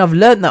easy. And I've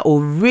learned that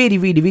all really,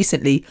 really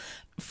recently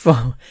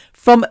from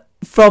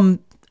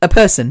a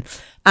person.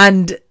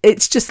 And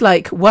it's just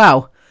like,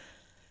 wow,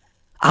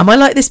 am I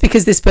like this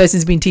because this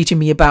person's been teaching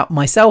me about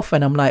myself?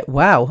 And I'm like,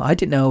 wow, I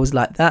didn't know I was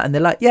like that. And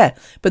they're like, yeah,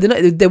 but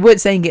they weren't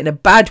saying it in a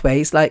bad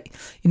way. It's like,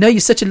 you're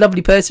such a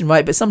lovely person,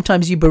 right? But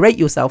sometimes you berate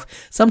yourself.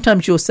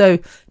 Sometimes you're so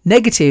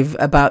negative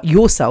about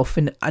yourself,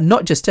 and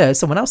not just her.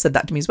 Someone else said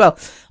that to me as well.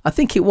 I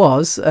think it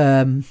was,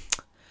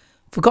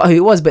 forgot who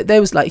it was, but they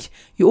was like,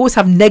 you always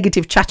have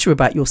negative chatter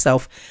about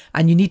yourself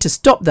and you need to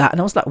stop that. And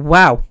I was like,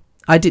 wow,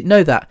 I didn't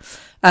know that.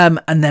 And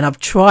then I've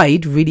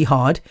tried really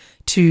hard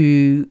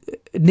to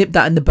nip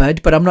that in the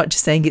bud, but I'm not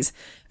just saying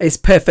it's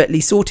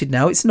perfectly sorted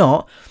now. It's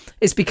not.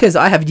 It's because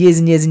I have years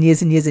and years and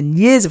years and years and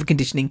years of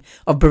conditioning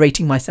of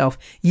berating myself,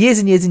 years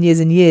and years and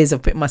years and years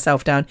of putting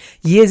myself down,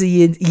 years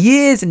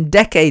and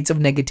decades of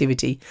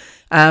negativity,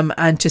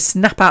 and to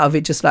snap out of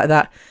it just like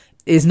that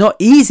is not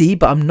easy.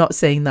 But I'm not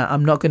saying that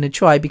I'm not going to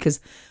try, because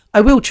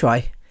I will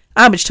try.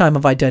 How much time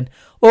have I done?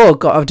 Oh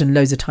God, I've done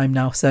loads of time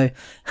now. So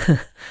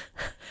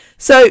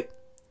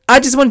I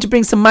just wanted to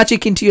bring some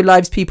magic into your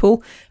lives,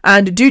 people,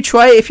 and do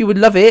try it if you would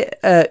love it.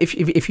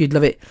 If you'd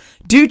love it,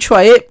 do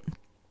try it.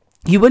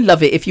 You will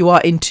love it if you are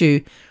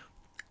into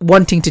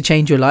wanting to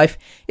change your life.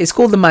 It's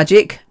called The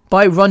Magic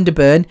by Rhonda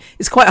Byrne.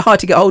 It's quite hard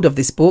to get hold of,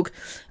 this book,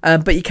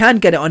 but you can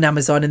get it on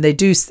Amazon, and they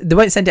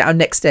won't send it out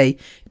next day.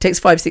 It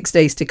takes 5-6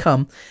 days to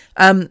come.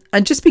 And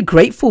just be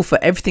grateful for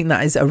everything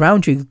that is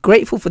around you,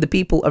 grateful for the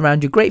people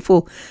around you,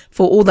 grateful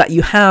for all that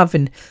you have.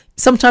 And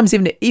sometimes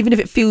even if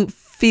it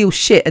feels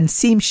shit and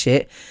seems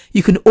shit,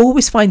 you can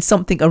always find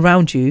something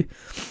around you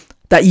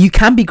that you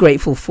can be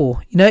grateful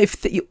for. If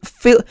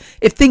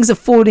things are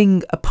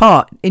falling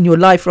apart in your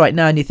life right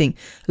now and you think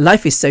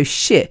life is so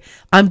shit,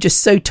 I'm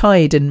just so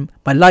tired and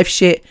my life's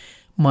shit,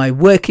 my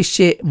work is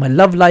shit, my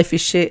love life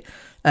is shit,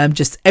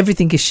 just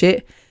everything is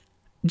shit,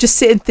 just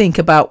sit and think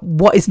about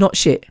what is not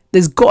shit.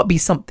 There's got to be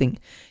something,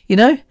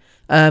 I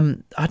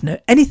don't know,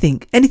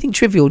 anything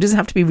trivial. It doesn't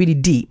have to be really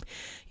deep.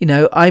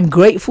 I'm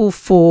grateful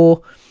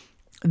for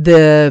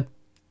the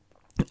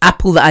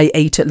apple that I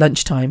ate at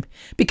lunchtime,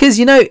 because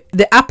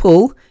the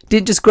apple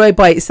didn't just grow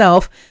by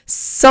itself.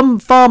 Some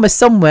farmer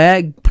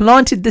somewhere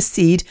planted the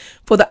seed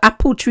for the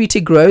apple tree to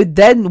grow,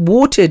 then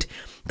watered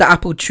the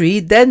apple tree,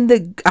 then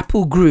the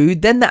apple grew,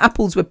 then the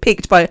apples were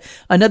picked by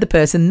another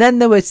person, then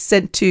they were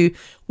sent to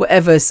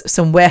whatever,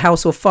 some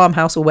warehouse or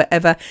farmhouse or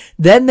wherever,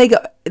 then they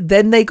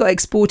got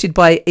exported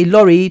by a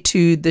lorry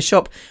to the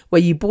shop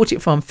where you bought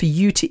it from for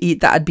you to eat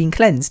that had been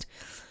cleansed,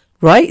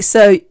 right?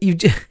 So you've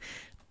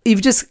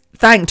just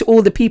thanked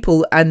all the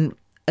people and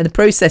the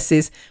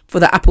processes for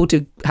the apple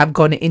to have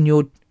gone in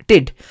your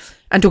did.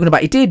 And talking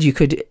about you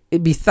could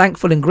be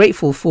thankful and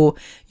grateful for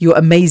your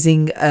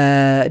amazing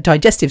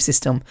digestive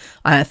system.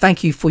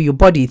 Thank you for your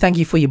body. Thank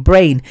you for your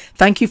brain.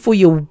 Thank you for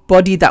your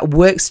body that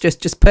works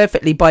just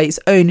perfectly by its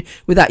own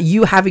without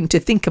you having to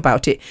think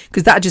about it.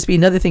 Because that'd just be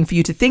another thing for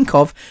you to think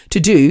of to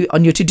do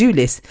on your to-do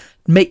list.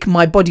 Make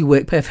my body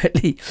work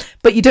perfectly.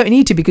 But you don't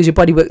need to, because your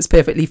body works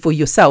perfectly for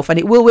yourself. And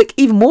it will work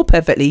even more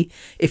perfectly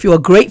if you are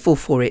grateful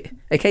for it.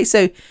 Okay,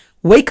 so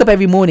wake up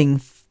every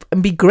morning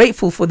and be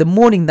grateful for the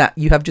morning that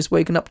you have just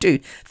woken up to.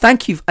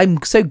 Thank you.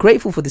 I'm so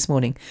grateful for this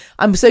morning.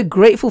 I'm so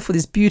grateful for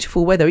this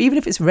beautiful weather. Even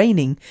if it's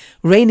raining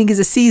is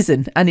a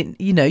season, and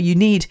you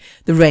need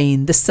the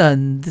rain, the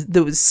sun,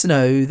 the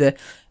snow, the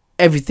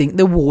everything,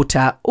 the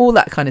water, all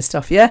that kind of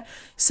stuff. Yeah.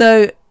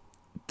 So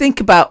think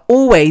about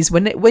always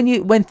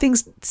when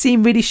things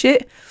seem really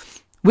shit,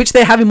 which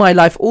they have in my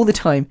life all the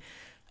time.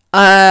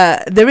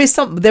 There is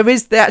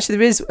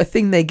a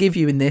thing they give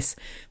you in this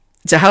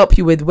to help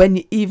you with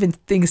when even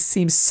things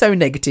seem so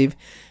negative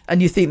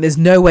and you think there's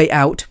no way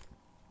out.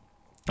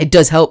 It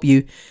does help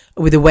you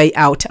with a way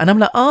out. And I'm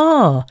like,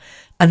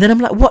 and then I'm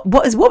like, what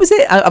was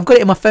it? I've got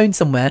it in my phone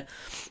somewhere,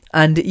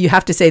 and you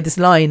have to say this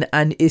line,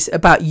 and it's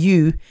about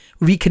you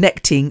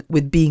reconnecting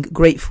with being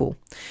grateful.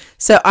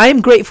 So I am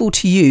grateful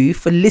to you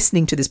for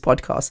listening to this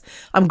podcast.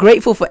 I'm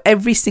grateful for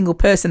every single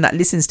person that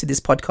listens to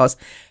this podcast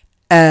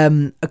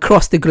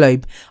across the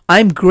globe.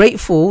 I'm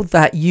grateful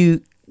that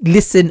you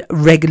listen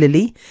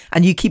regularly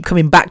and you keep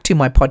coming back to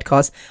my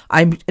podcast.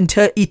 I'm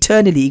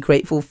eternally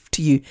grateful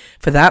to you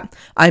for that.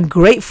 I'm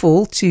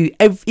grateful to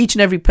each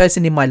and every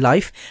person in my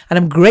life, and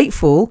I'm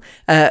grateful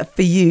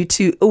for you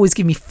to always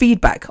give me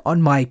feedback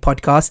on my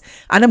podcast.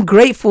 And I'm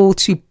grateful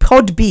to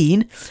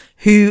Podbean,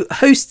 who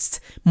hosts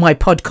my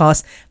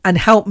podcast and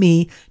help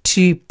me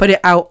to put it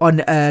out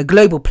on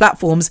global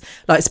platforms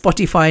like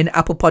Spotify and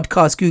Apple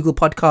Podcasts, Google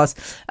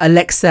Podcasts,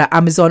 Alexa,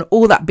 Amazon,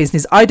 all that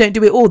business. I don't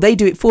do it all. They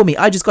do it for me.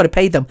 I just got to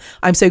pay them.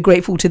 I'm so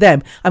grateful to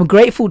them. I'm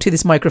grateful to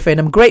this microphone.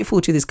 I'm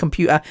grateful to this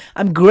computer.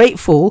 I'm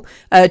grateful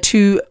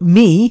to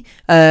me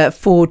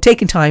for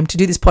taking time to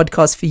do this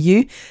podcast for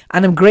you.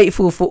 And I'm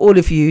grateful for all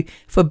of you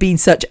for being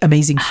such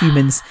amazing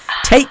humans.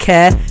 Take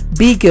care,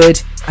 be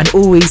good, and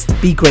always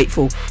be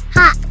grateful.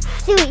 Hot,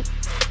 sweet,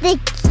 sticky,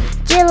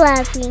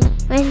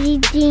 jalopy, Missy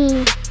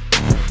D.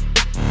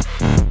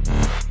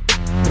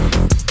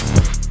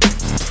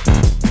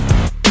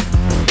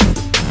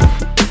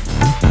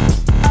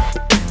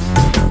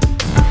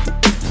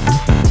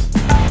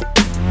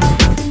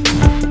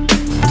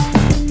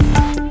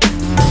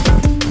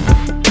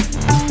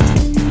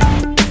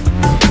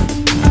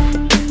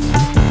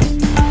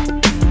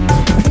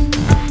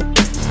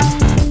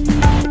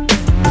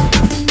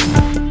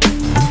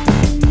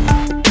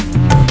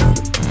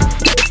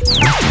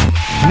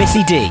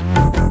 Missy D.